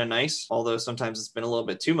is kind of nice. Although sometimes it's been a little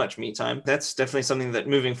bit too much me time. That's definitely something that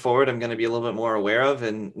moving forward, I'm going to be a little bit more aware of,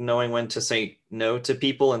 and knowing when to say no to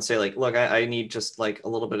people and say like, look, I need just like a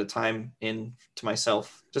little bit of time in to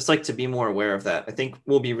myself, just like to be more aware of that. I think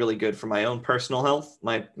will be really good for my own personal health,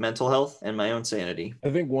 my mental health, and my own sanity. I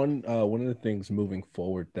think one of the things moving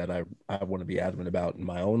forward that I want to be adamant about in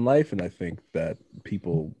my own life, and I think that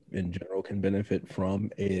people in general can benefit from,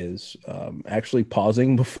 is actually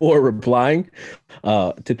pausing before replying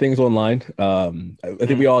to things online. I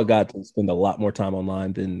think we all got to spend a lot more time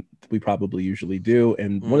online than we probably usually do.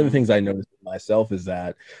 And one of the things I noticed myself is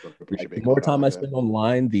that the more time I spend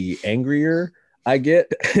online, the angrier I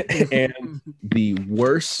get and the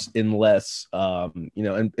worse and less,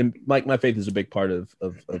 and my faith is a big part of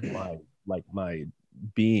my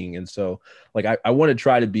being. And so like I want to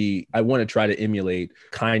try to emulate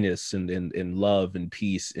kindness and love and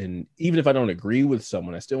peace. And even if I don't agree with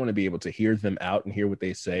someone, I still want to be able to hear them out and hear what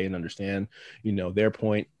they say and understand, their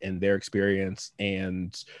point and their experience.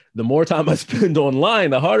 And the more time I spend online,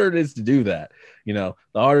 the harder it is to do that. The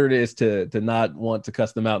harder it is to not want to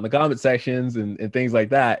cuss them out in the comment sections and things like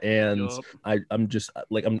that. And I'm just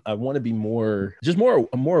like, I want to be more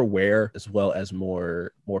aware, as well as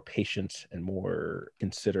more patient and more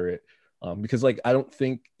considerate. Because like, I don't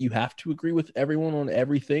think you have to agree with everyone on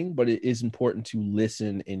everything, but it is important to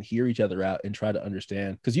listen and hear each other out and try to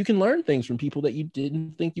understand, because you can learn things from people that you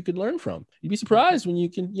didn't think you could learn from. You'd be surprised when you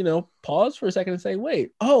can, pause for a second and say,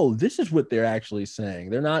 wait, oh, this is what they're actually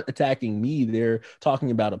saying. They're not attacking me. They're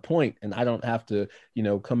talking about a point, and I don't have to,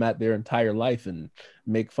 come at their entire life and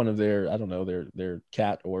make fun of their, I don't know, their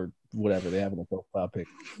cat or whatever they have in a profile pic.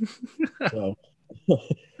 So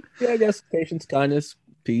yeah, I guess patience, kindness,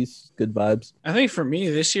 peace, good vibes. I think for me,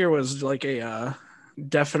 this year was like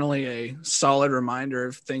definitely a solid reminder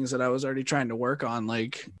of things that I was already trying to work on,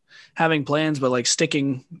 like having plans, but like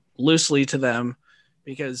sticking loosely to them,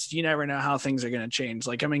 because you never know how things are going to change.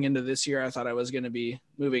 Like coming into this year, I thought I was going to be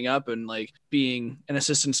moving up and like being an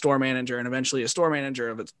assistant store manager and eventually a store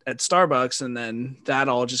manager at Starbucks. And then that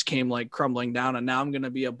all just came like crumbling down. And now I'm going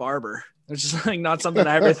to be a barber, which is like not something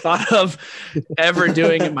I ever thought of ever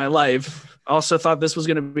doing in my life. Also thought this was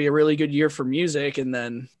going to be a really good year for music, and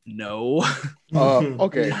then no.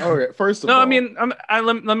 Okay. All right. First of all, I mean,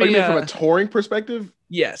 let me. You mean from a touring perspective?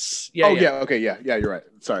 Yes. Yeah. Okay. Yeah. You're right.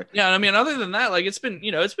 Sorry. Yeah. I mean, other than that, like it's been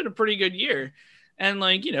a pretty good year, and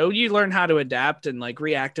like you learn how to adapt and like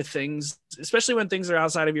react to things, especially when things are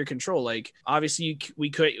outside of your control. Like obviously we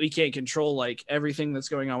can't control like everything that's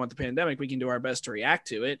going on with the pandemic. We can do our best to react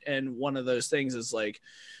to it, and one of those things is like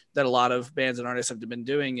that a lot of bands and artists have been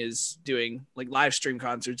doing is doing like live stream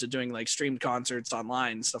concerts or doing like streamed concerts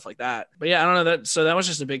online and stuff like that. But yeah, I don't know so that was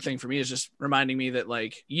just a big thing for me, is just reminding me that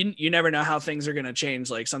like you never know how things are going to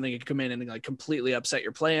change. Like something could come in and like completely upset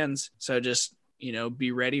your plans. So just,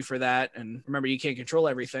 be ready for that. And remember, you can't control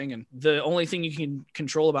everything. And the only thing you can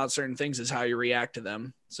control about certain things is how you react to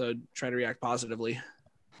them. So try to react positively.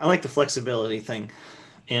 I like the flexibility thing.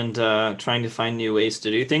 And trying to find new ways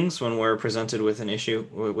to do things when we're presented with an issue,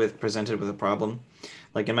 presented with a problem.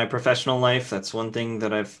 Like in my professional life, that's one thing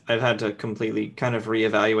that I've had to completely kind of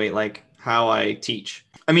reevaluate, like how I teach.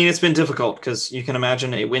 I mean, it's been difficult because you can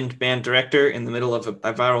imagine a wind band director in the middle of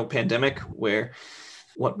a viral pandemic where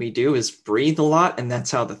what we do is breathe a lot, and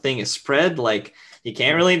that's how the thing is spread. Like you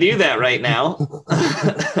can't really do that right now.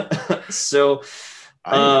 So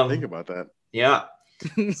I didn't think about that. Yeah.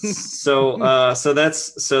 So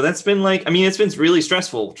that's been like, I mean, it's been really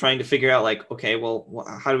stressful trying to figure out like, okay, well,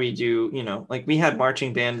 how do we do, like we had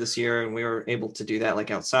marching band this year and we were able to do that like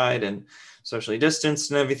outside and socially distanced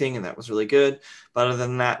and everything. And that was really good. But other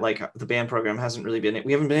than that, like the band program we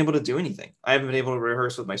haven't been able to do anything. I haven't been able to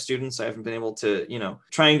rehearse with my students. I haven't been able to,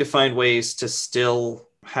 trying to find ways to still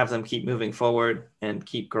have them keep moving forward and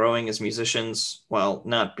keep growing as musicians while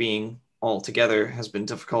not being all together has been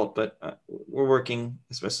difficult, but we're working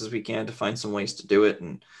as best as we can to find some ways to do it.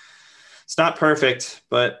 And it's not perfect,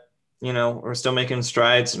 but we're still making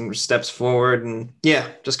strides and steps forward, and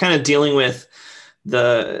just kind of dealing with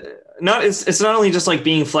it's not only just like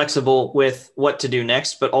being flexible with what to do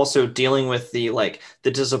next, but also dealing with the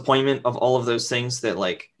disappointment of all of those things that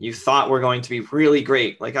like you thought were going to be really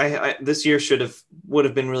great. Like I this year would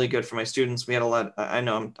have been really good for my students. We had a lot. I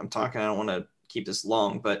know I'm talking. I don't want to keep this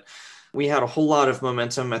long, but we had a whole lot of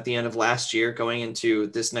momentum at the end of last year going into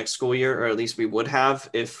this next school year, or at least we would have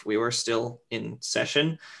if we were still in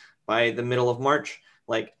session by the middle of March.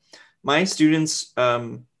 Like my students,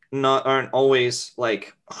 aren't always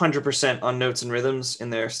like 100% on notes and rhythms in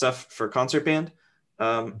their stuff for concert band.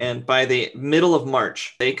 And by the middle of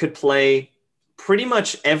March, they could play pretty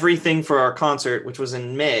much everything for our concert, which was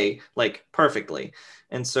in May, like perfectly.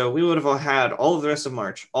 And so we would have had all of the rest of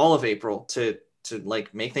March, all of April to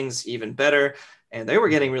like make things even better. And they were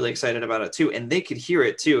getting really excited about it too. And they could hear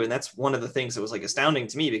it too. And that's one of the things that was like astounding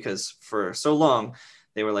to me, because for so long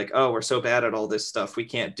they were like, oh, we're so bad at all this stuff, we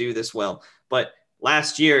can't do this well. But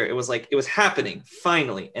last year, it was like, it was happening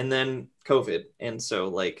finally. And then COVID. And so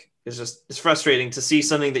like, it's frustrating to see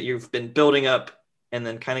something that you've been building up and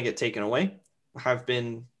then kind of get taken away. I've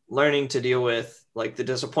been learning to deal with like the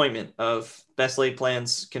disappointment of best laid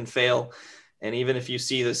plans can fail. And even if you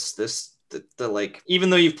see the like, even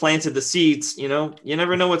though you've planted the seeds, you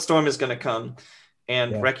never know what storm is going to come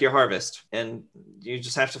and wreck your harvest. And you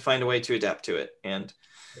just have to find a way to adapt to it. And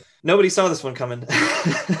nobody saw this one coming.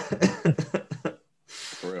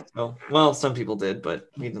 For real. Oh, well, some people did, but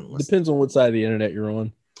we didn't listen. Depends on what side of the internet you're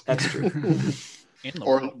on. That's true.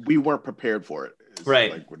 Or we weren't prepared for it.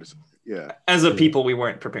 Right. Like, yeah. As a people, we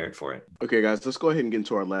weren't prepared for it. Okay, guys, let's go ahead and get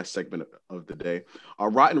into our last segment of the day. Our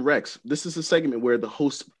Rotten Recs. This is a segment where the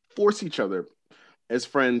hosts force each other as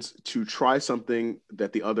friends to try something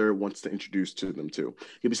that the other wants to introduce to them to.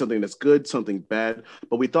 It could be something that's good, something bad.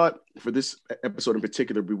 But we thought for this episode in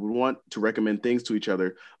particular, we would want to recommend things to each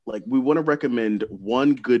other. Like we want to recommend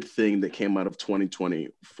one good thing that came out of 2020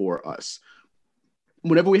 for us.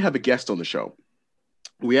 Whenever we have a guest on the show,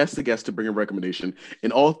 we ask the guest to bring a recommendation,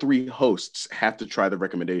 and all three hosts have to try the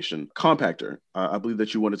recommendation. Compactor, I believe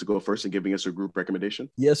that you wanted to go first in giving us a group recommendation.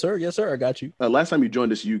 Yes, sir. Yes, sir. I got you. Last time you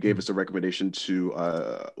joined us, you gave us a recommendation to,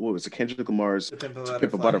 what was it, Kendrick Lamar's To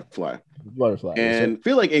Pimp a Butterfly. Butterfly. And I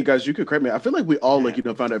feel like, and guys, you could correct me, I feel like we all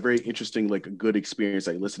found a very interesting, like a good experience,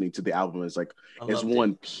 like listening to the album as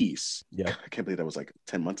one piece. Yeah. I can't believe that was like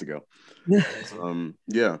 10 months ago. Yeah,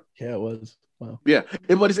 it was. Wow. Yeah,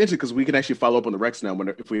 but it's interesting because we can actually follow up on the Recs now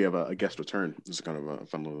if we have a guest return. This is kind of a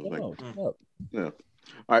fun little thing. Yeah.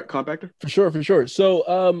 All right, Compactor. For sure.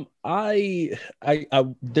 So, I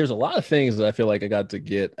there's a lot of things that I feel like I got to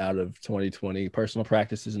get out of 2020, personal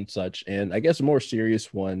practices and such, and I guess a more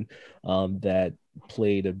serious one that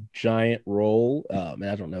played a giant role. And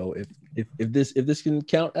I don't know if this can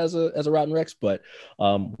count as a Rotten Recs, but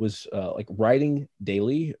was like writing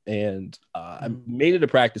daily, and I made it a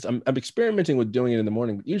practice. I'm experimenting with doing it in the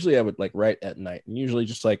morning, but usually I would like write at night, and usually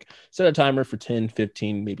just like set a timer for 10,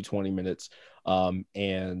 15, maybe 20 minutes,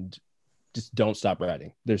 and just don't stop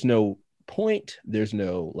writing. There's no point, there's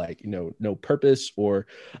no no purpose, or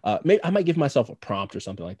maybe I might give myself a prompt or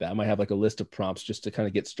something like that. I might have like a list of prompts just to kind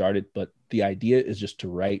of get started, but the idea is just to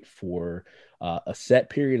write for a set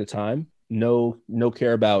period of time. No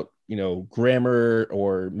care about grammar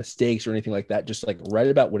or mistakes or anything like that. Just like write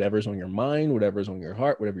about whatever's on your mind, whatever's on your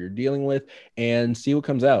heart, whatever you're dealing with, and see what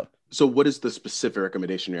comes out. So what is the specific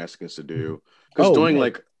recommendation you're asking us to do? Because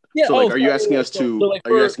are you asking us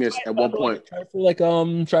at one point?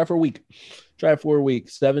 Try for a week,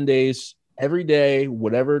 7 days, every day,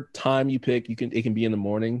 whatever time you pick. It can be in the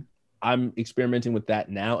morning. I'm experimenting with that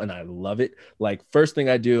now, and I love it. Like first thing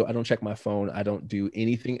I do, I don't check my phone. I don't do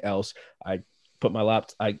anything else. I put my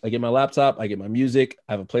laptop. I get my laptop. I get my music.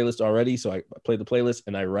 I have a playlist already, so I play the playlist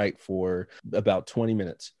and I write for about 20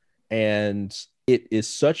 minutes. And it is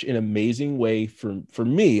such an amazing way for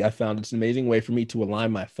me. I found it's an amazing way for me to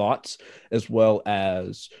align my thoughts as well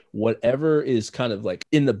as whatever is kind of like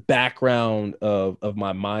in the background of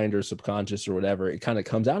my mind or subconscious or whatever. It kind of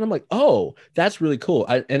comes out. And I'm like, oh, that's really cool.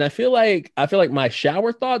 I feel like my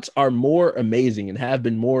shower thoughts are more amazing and have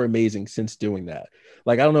been more amazing since doing that.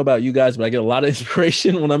 Like, I don't know about you guys, but I get a lot of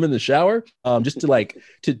inspiration when I'm in the shower, just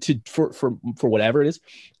to for whatever it is.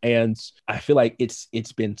 And I feel like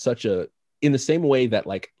it's been such in the same way that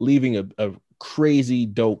like leaving a crazy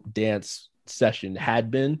dope dance session had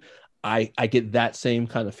been, I get that same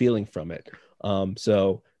kind of feeling from it.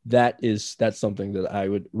 So that's something that I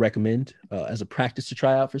would recommend as a practice to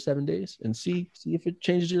try out for 7 days and see if it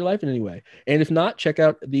changes your life in any way. And if not, check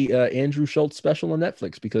out the Andrew Schulz special on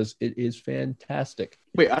Netflix because it is fantastic.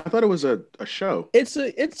 Wait, I thought it was a show.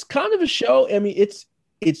 It's kind of a show. I mean,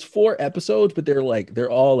 it's 4 episodes, but they're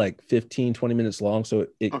all like 15, 20 minutes long. So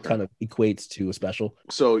it kind of equates to a special.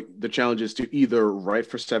 So the challenge is to either write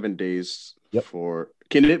for 7 days for,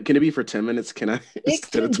 can it be for 10 minutes? Can I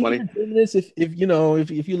instead of 20 minutes? If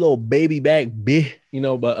you little baby back big,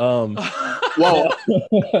 but well,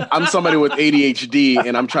 I'm somebody with ADHD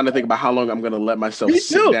and I'm trying to think about how long I'm going to let myself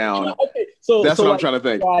sit down. Okay. So that's what I'm trying to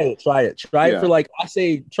think. Try it for like, I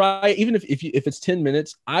say try, even if it's 10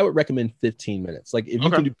 minutes, I would recommend 15 minutes. Like if you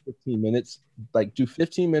can do 15 minutes, like do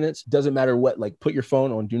 15 minutes, doesn't matter what, like put your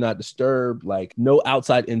phone on do not disturb, like no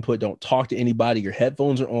outside input, don't talk to anybody, your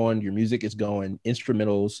headphones are on, your music is going,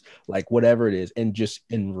 instrumentals, like whatever it is, and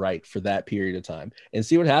write for that period of time and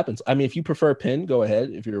see what happens. I mean, if you prefer a pen, go ahead.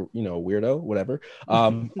 If you're, a weirdo, whatever,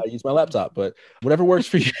 I use my laptop, but whatever works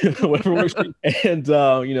for you,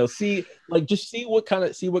 and see, like, just see what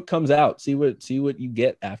comes out, see what you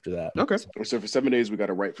get after that. Okay. So for 7 days, we got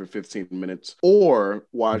to write for 15 minutes or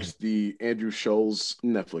watch the Andrew Schulz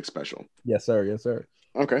Netflix special. Yes, sir.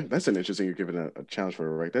 Okay, that's an interesting. You're giving a challenge for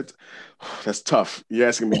it, right? That's tough. You're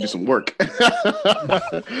asking me to do some work. Okay,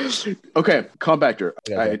 Compactor.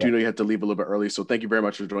 I do know you had to leave a little bit early, so thank you very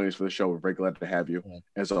much for joining us for the show. We're very glad to have you,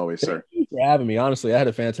 as always, sir. Thank you for having me. Honestly, I had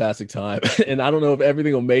a fantastic time, and I don't know if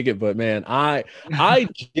everything will make it, but man, I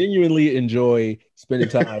genuinely enjoy spending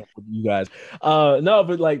time with you guys. No,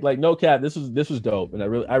 but like no cap, this was dope, and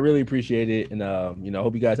I really appreciate it, and I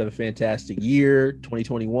hope you guys have a fantastic year,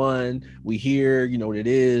 2021. We here, you know what it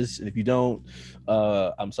is, and if you don't,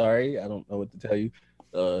 I'm sorry, I don't know what to tell you.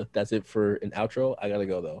 That's it for an outro. I gotta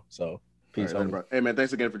go though, so peace. Right, hey man,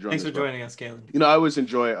 thanks again for joining us. Thanks for joining us, Kalen. I always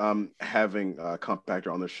enjoy having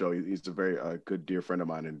Compactor on the show. He's a very good dear friend of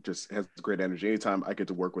mine and just has great energy. Anytime I get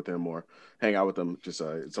to work with him or hang out with him, just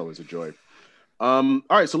it's always a joy. All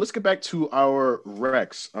right, so let's get back to our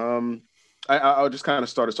Rex. I'll just kind of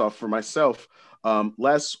start us off for myself.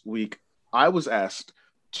 Last week, I was asked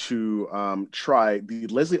to try the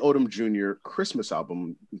Leslie Odom Jr. Christmas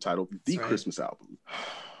album entitled The Christmas Album.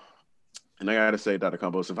 And I got to say, Dr.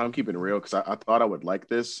 Campos, if I'm keeping it real, because I thought I would like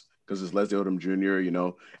this, because it's Leslie Odom Jr.,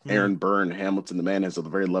 Aaron Burr, Hamilton, the man has a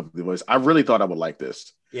very lovely voice. I really thought I would like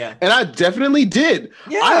this. Yeah. And I definitely did.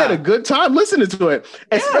 Yeah. I had a good time listening to it,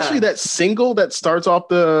 especially that single that starts off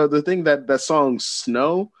the thing, that song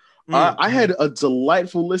Snow. I had a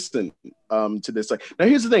delightful listen to this. Like, now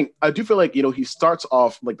here's the thing. I do feel like, he starts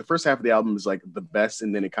off like the first half of the album is like the best,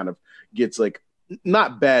 and then it kind of gets like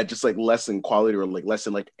not bad, just like less in quality or like less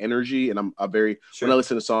in like energy. And I'm very when I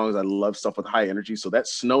listen to songs, I love stuff with high energy. So that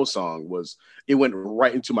Snow song went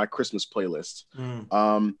right into my Christmas playlist.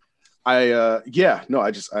 I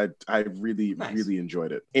really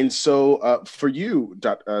enjoyed it. And so for you,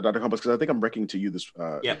 Dr. Campos, because I think I'm breaking to you this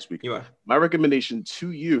week. You are. My recommendation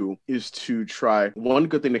to you is to try one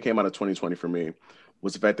good thing that came out of 2020 for me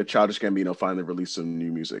was the fact that Childish Gambino finally released some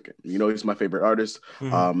new music. He's my favorite artist.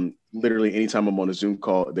 Literally anytime I'm on a Zoom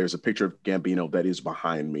call, there's a picture of Gambino that is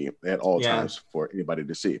behind me at all times for anybody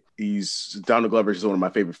to see. Donald Glover is one of my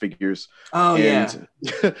favorite figures. He's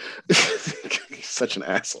such an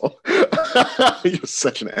asshole. You're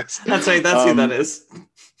such an ass. That's right. That's who that is.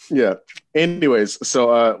 Yeah. Anyways,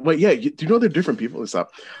 so do you know they're different people?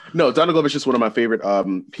 Stop. No, Donald Glover is just one of my favorite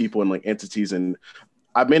people and like entities, and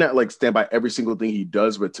I may not like stand by every single thing he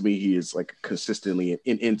does, but to me, he is like consistently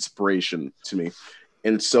an inspiration to me.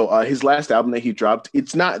 And so his last album that he dropped,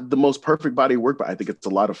 it's not the most perfect body of work, but I think it's a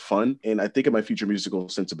lot of fun. And I think of my future musical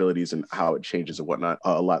sensibilities and how it changes and whatnot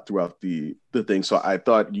a lot throughout the thing. So I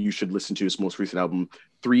thought you should listen to his most recent album,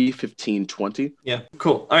 3/15/20. Yeah,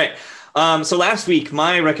 cool. All right. So last week,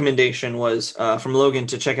 my recommendation was from Logan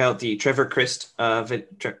to check out the Trevor Christ.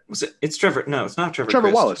 It's Trevor. No, it's not Trevor. Trevor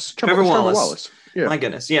Christ. Wallace. Trevor Wallace. Yeah. My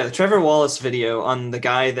goodness. Yeah, the Trevor Wallace video on the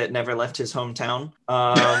guy that never left his hometown.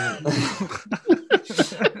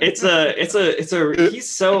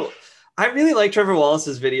 I really like Trevor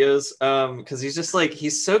Wallace's videos because he's just like,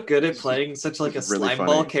 he's so good at playing such like a really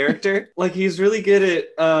slimeball character. Like he's really good at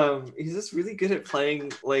he's just really good at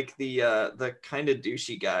playing like the kind of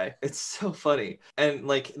douchey guy. It's so funny. And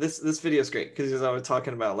like this video is great because he's always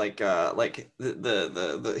talking about like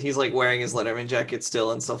the he's like wearing his Letterman jacket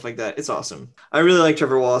still and stuff like that. It's awesome. I really like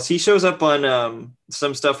Trevor Wallace. He shows up on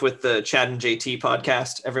some stuff with the Chad and JT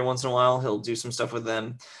podcast every once in a while. He'll do some stuff with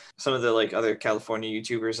them. Some of the like other California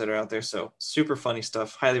YouTubers that are out there. So super funny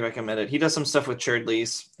stuff. Highly recommend it. He does some stuff with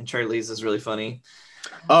Churdleys, and Churdleys is really funny.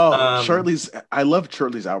 Oh, Charlie's. I love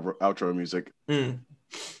Charlie's outro music.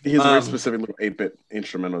 He has a very specific little 8-bit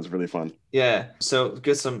instrumental. It's really fun. Yeah, so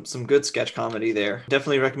get some good sketch comedy there.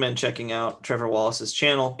 Definitely recommend checking out Trevor Wallace's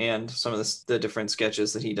channel and some of the different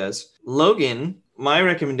sketches that he does. Logan, my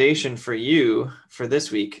recommendation for you for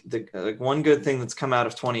this week, the one good thing that's come out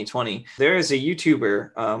of 2020, there is a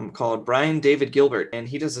YouTuber called Brian David Gilbert, and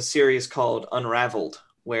he does a series called Unraveled,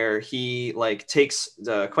 where he like takes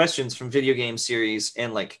the questions from video game series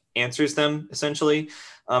and like answers them essentially.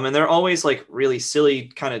 And they're always like really silly,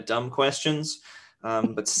 kind of dumb questions.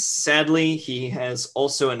 But sadly, he has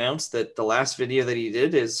also announced that the last video that he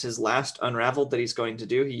did is his last Unraveled that he's going to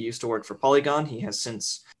do. He used to work for Polygon. He has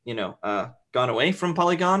since, gone away from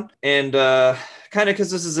Polygon. And kind of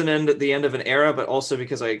because this is the end of an era, but also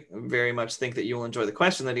because I very much think that you will enjoy the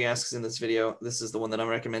question that he asks in this video. This is the one that I'm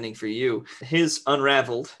recommending for you. His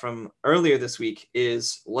Unraveled from earlier this week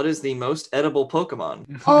is, what is the most edible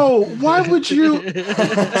Pokemon? Oh, why would you?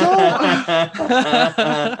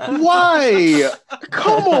 Why?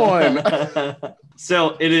 Come on.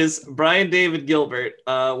 So it is Brian David Gilbert.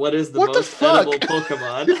 What is the most edible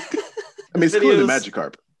Pokemon? I mean, it's clearly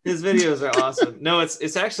Magikarp. His videos are awesome. No,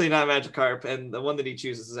 it's actually not Magikarp, and the one that he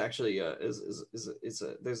chooses is actually it's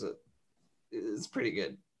pretty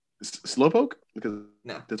good. Slowpoke? Because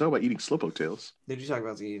no, they talk about eating Slowpoke tails. They do talk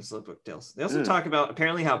about eating Slowpoke tails. They also talk about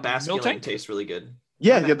apparently how Basculin tastes really good.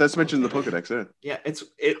 Yeah, that's mentioned in the Pokedex. Yeah,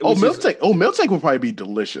 Miltank. Miltank will probably be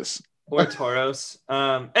delicious. Or Tauros.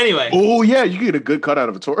 Anyway. Oh yeah, you can get a good cut out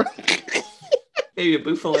of a Tauros. Maybe a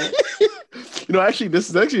Buffalant. Actually,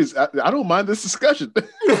 I don't mind this discussion.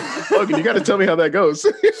 Logan, you got to tell me how that goes.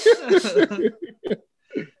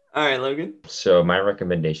 All right, Logan. So my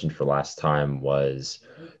recommendation for last time was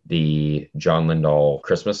the John Lindahl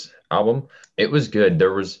Christmas album. It was good.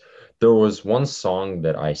 There was one song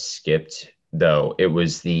that I skipped, though. It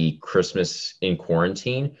was the Christmas in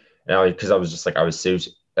Quarantine, and because I was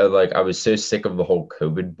so sick of the whole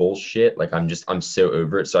COVID bullshit. Like I'm so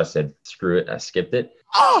over it. So I said, screw it. I skipped it.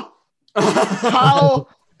 Oh, how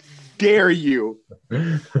dare you?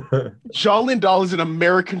 John Lindahl is an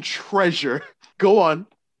American treasure. Go on.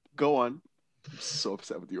 I'm so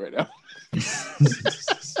upset with you right now.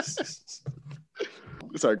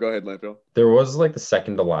 Sorry, go ahead, Landfill. There was like the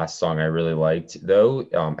second to last song I really liked, though.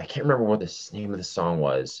 I can't remember what the name of the song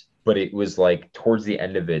was, but it was like towards the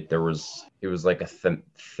end of it, it was like a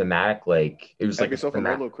thematic, like it was Have like yourself a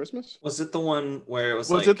Merlot Christmas. Was it the one where it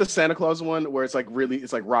was it the Santa Claus one where it's like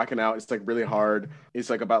rocking out? It's like really hard. It's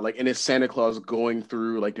like about like, and it's Santa Claus going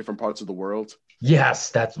through like different parts of the world. Yes,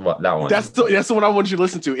 that's what that one. That's the one I want you to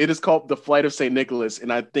listen to. It is called The Flight of St. Nicholas,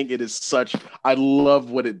 and I think it is I love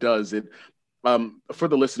what it does. It for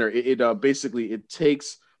the listener, it basically it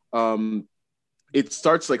takes it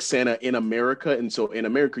starts like Santa in America, and so in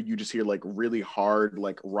America you just hear like really hard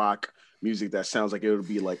like rock music that sounds like it would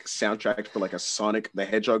be like soundtrack for like a Sonic the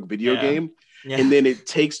Hedgehog video game. Yeah. And then it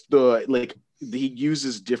takes he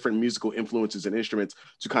uses different musical influences and instruments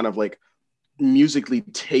to kind of like musically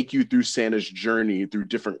take you through Santa's journey through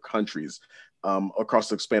different countries across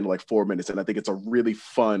the span of like 4 minutes. And I think it's a really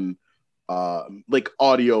fun like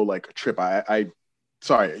audio like trip.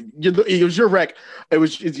 Sorry, it was your rec. It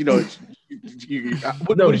was, what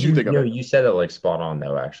did you think of it? You said it like spot on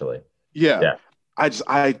though, actually. Yeah. That's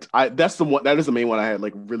the one. That is the main one I had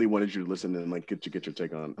like really wanted you to listen and like get your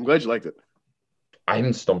take on. I'm glad you liked it.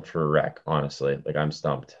 I'm stumped for a rec, honestly. Like I'm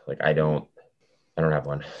stumped. Like I don't have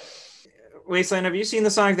one. Wasteland, have you seen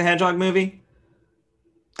the Sonic the Hedgehog movie?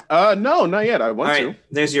 No, not yet. I want to.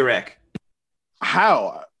 There's your rec.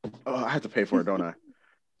 How? Oh, I have to pay for it, don't I?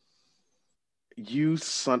 You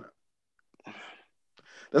son.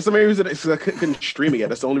 That's the main reason I couldn't stream it yet.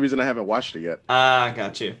 That's the only reason I haven't watched it yet.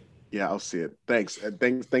 Got you. Yeah, I'll see it. Thanks for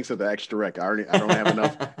the extra rec. I don't have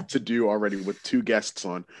enough to do already with 2 guests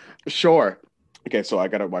on. Sure. Okay, so I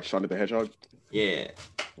gotta watch Sonic the Hedgehog. Yeah.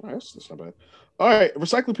 All right, that's not bad. All right,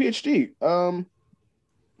 Recycle PhD.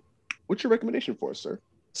 What's your recommendation for us, sir?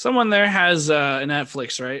 Someone there has a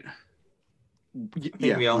Netflix, right? I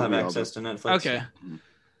think we all have access to Netflix. Okay.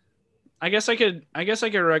 I guess I could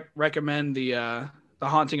recommend the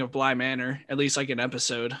Haunting of Bly Manor, at least like an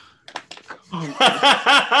episode. Come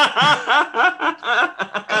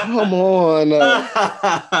on.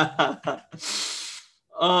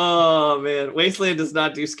 Oh man, Wasteland does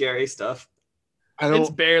not do scary stuff.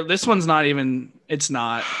 This one's not even. It's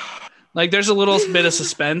not. Like there's a little bit of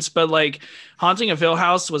suspense, but like Haunting of Hill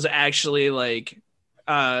House was actually like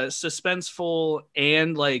suspenseful,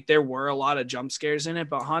 and like there were a lot of jump scares in it.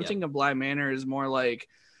 But Haunting of Bly Manor is more like,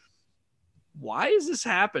 why is this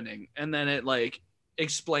happening? And then it like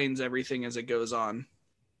explains everything as it goes on.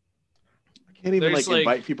 can't even like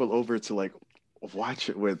invite people over to like watch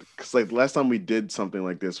it with, because like last time we did something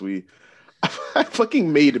like this, I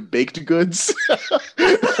fucking made baked goods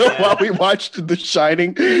while we watched The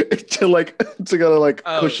Shining to go like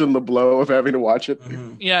cushion the blow of having to watch it.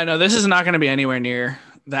 Mm-hmm. Yeah, no, this is not going to be anywhere near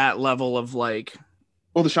that level of like.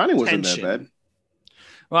 Well, The Shining wasn't that bad.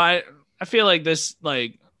 Well, I feel like this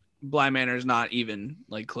like Bly Manor is not even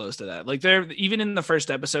like close to that. Like there, even in the first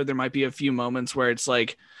episode, there might be a few moments where it's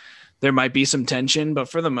like there might be some tension, but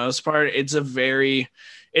for the most part, it's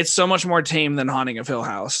so much more tame than Haunting of Hill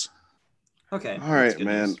House. Okay. All right,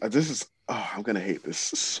 man. I'm gonna hate this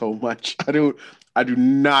so much. I do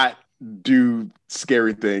not do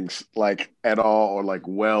scary things like at all or like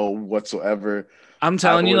well whatsoever. I'm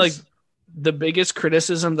telling you, like the biggest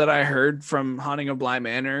criticism that I heard from Haunting of Bly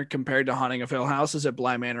Manor compared to Haunting of Hill House is that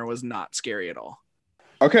Bly Manor was not scary at all.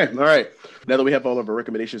 Okay, all right. Now that we have all of our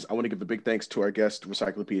recommendations, I want to give a big thanks to our guest,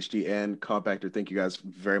 Recycler PhD and Compactor. Thank you guys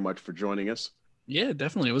very much for joining us. Yeah,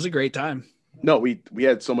 definitely. It was a great time. No, we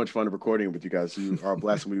had so much fun recording with you guys. You are a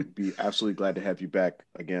blast, and we'd be absolutely glad to have you back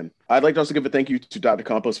again. I'd like to also give a thank you to Dr.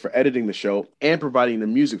 Compost for editing the show and providing the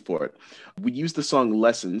music for it. We used the song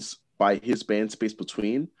Lessons by his band Space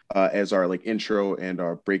Between as our like intro and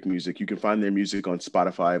our break music. You can find their music on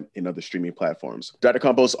Spotify and other streaming platforms. Dr.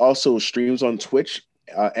 Compost also streams on Twitch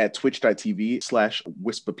at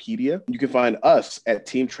twitch.tv/Wispapedia. You can find us at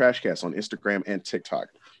Team Trashcast on Instagram and TikTok.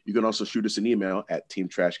 You can also shoot us an email at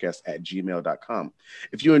teamtrashcast@gmail.com.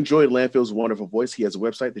 If you enjoyed Landfill's wonderful voice, he has a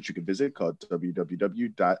website that you can visit called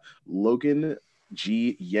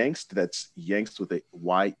www.LoganGYangst. That's Yangst with a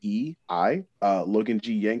Y-E-I,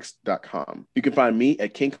 LoganGYangst.com. You can find me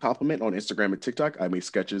at King Compliment on Instagram and TikTok. I make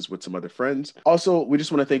sketches with some other friends. Also, we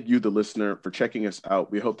just want to thank you, the listener, for checking us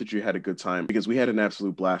out. We hope that you had a good time because we had an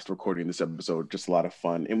absolute blast recording this episode. Just a lot of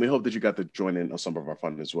fun. And we hope that you got to join in on some of our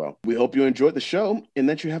fun as well. We hope you enjoyed the show and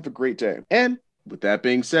that you have a great day. And with that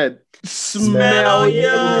being said, smell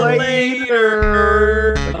you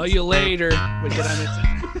later. Smell you later.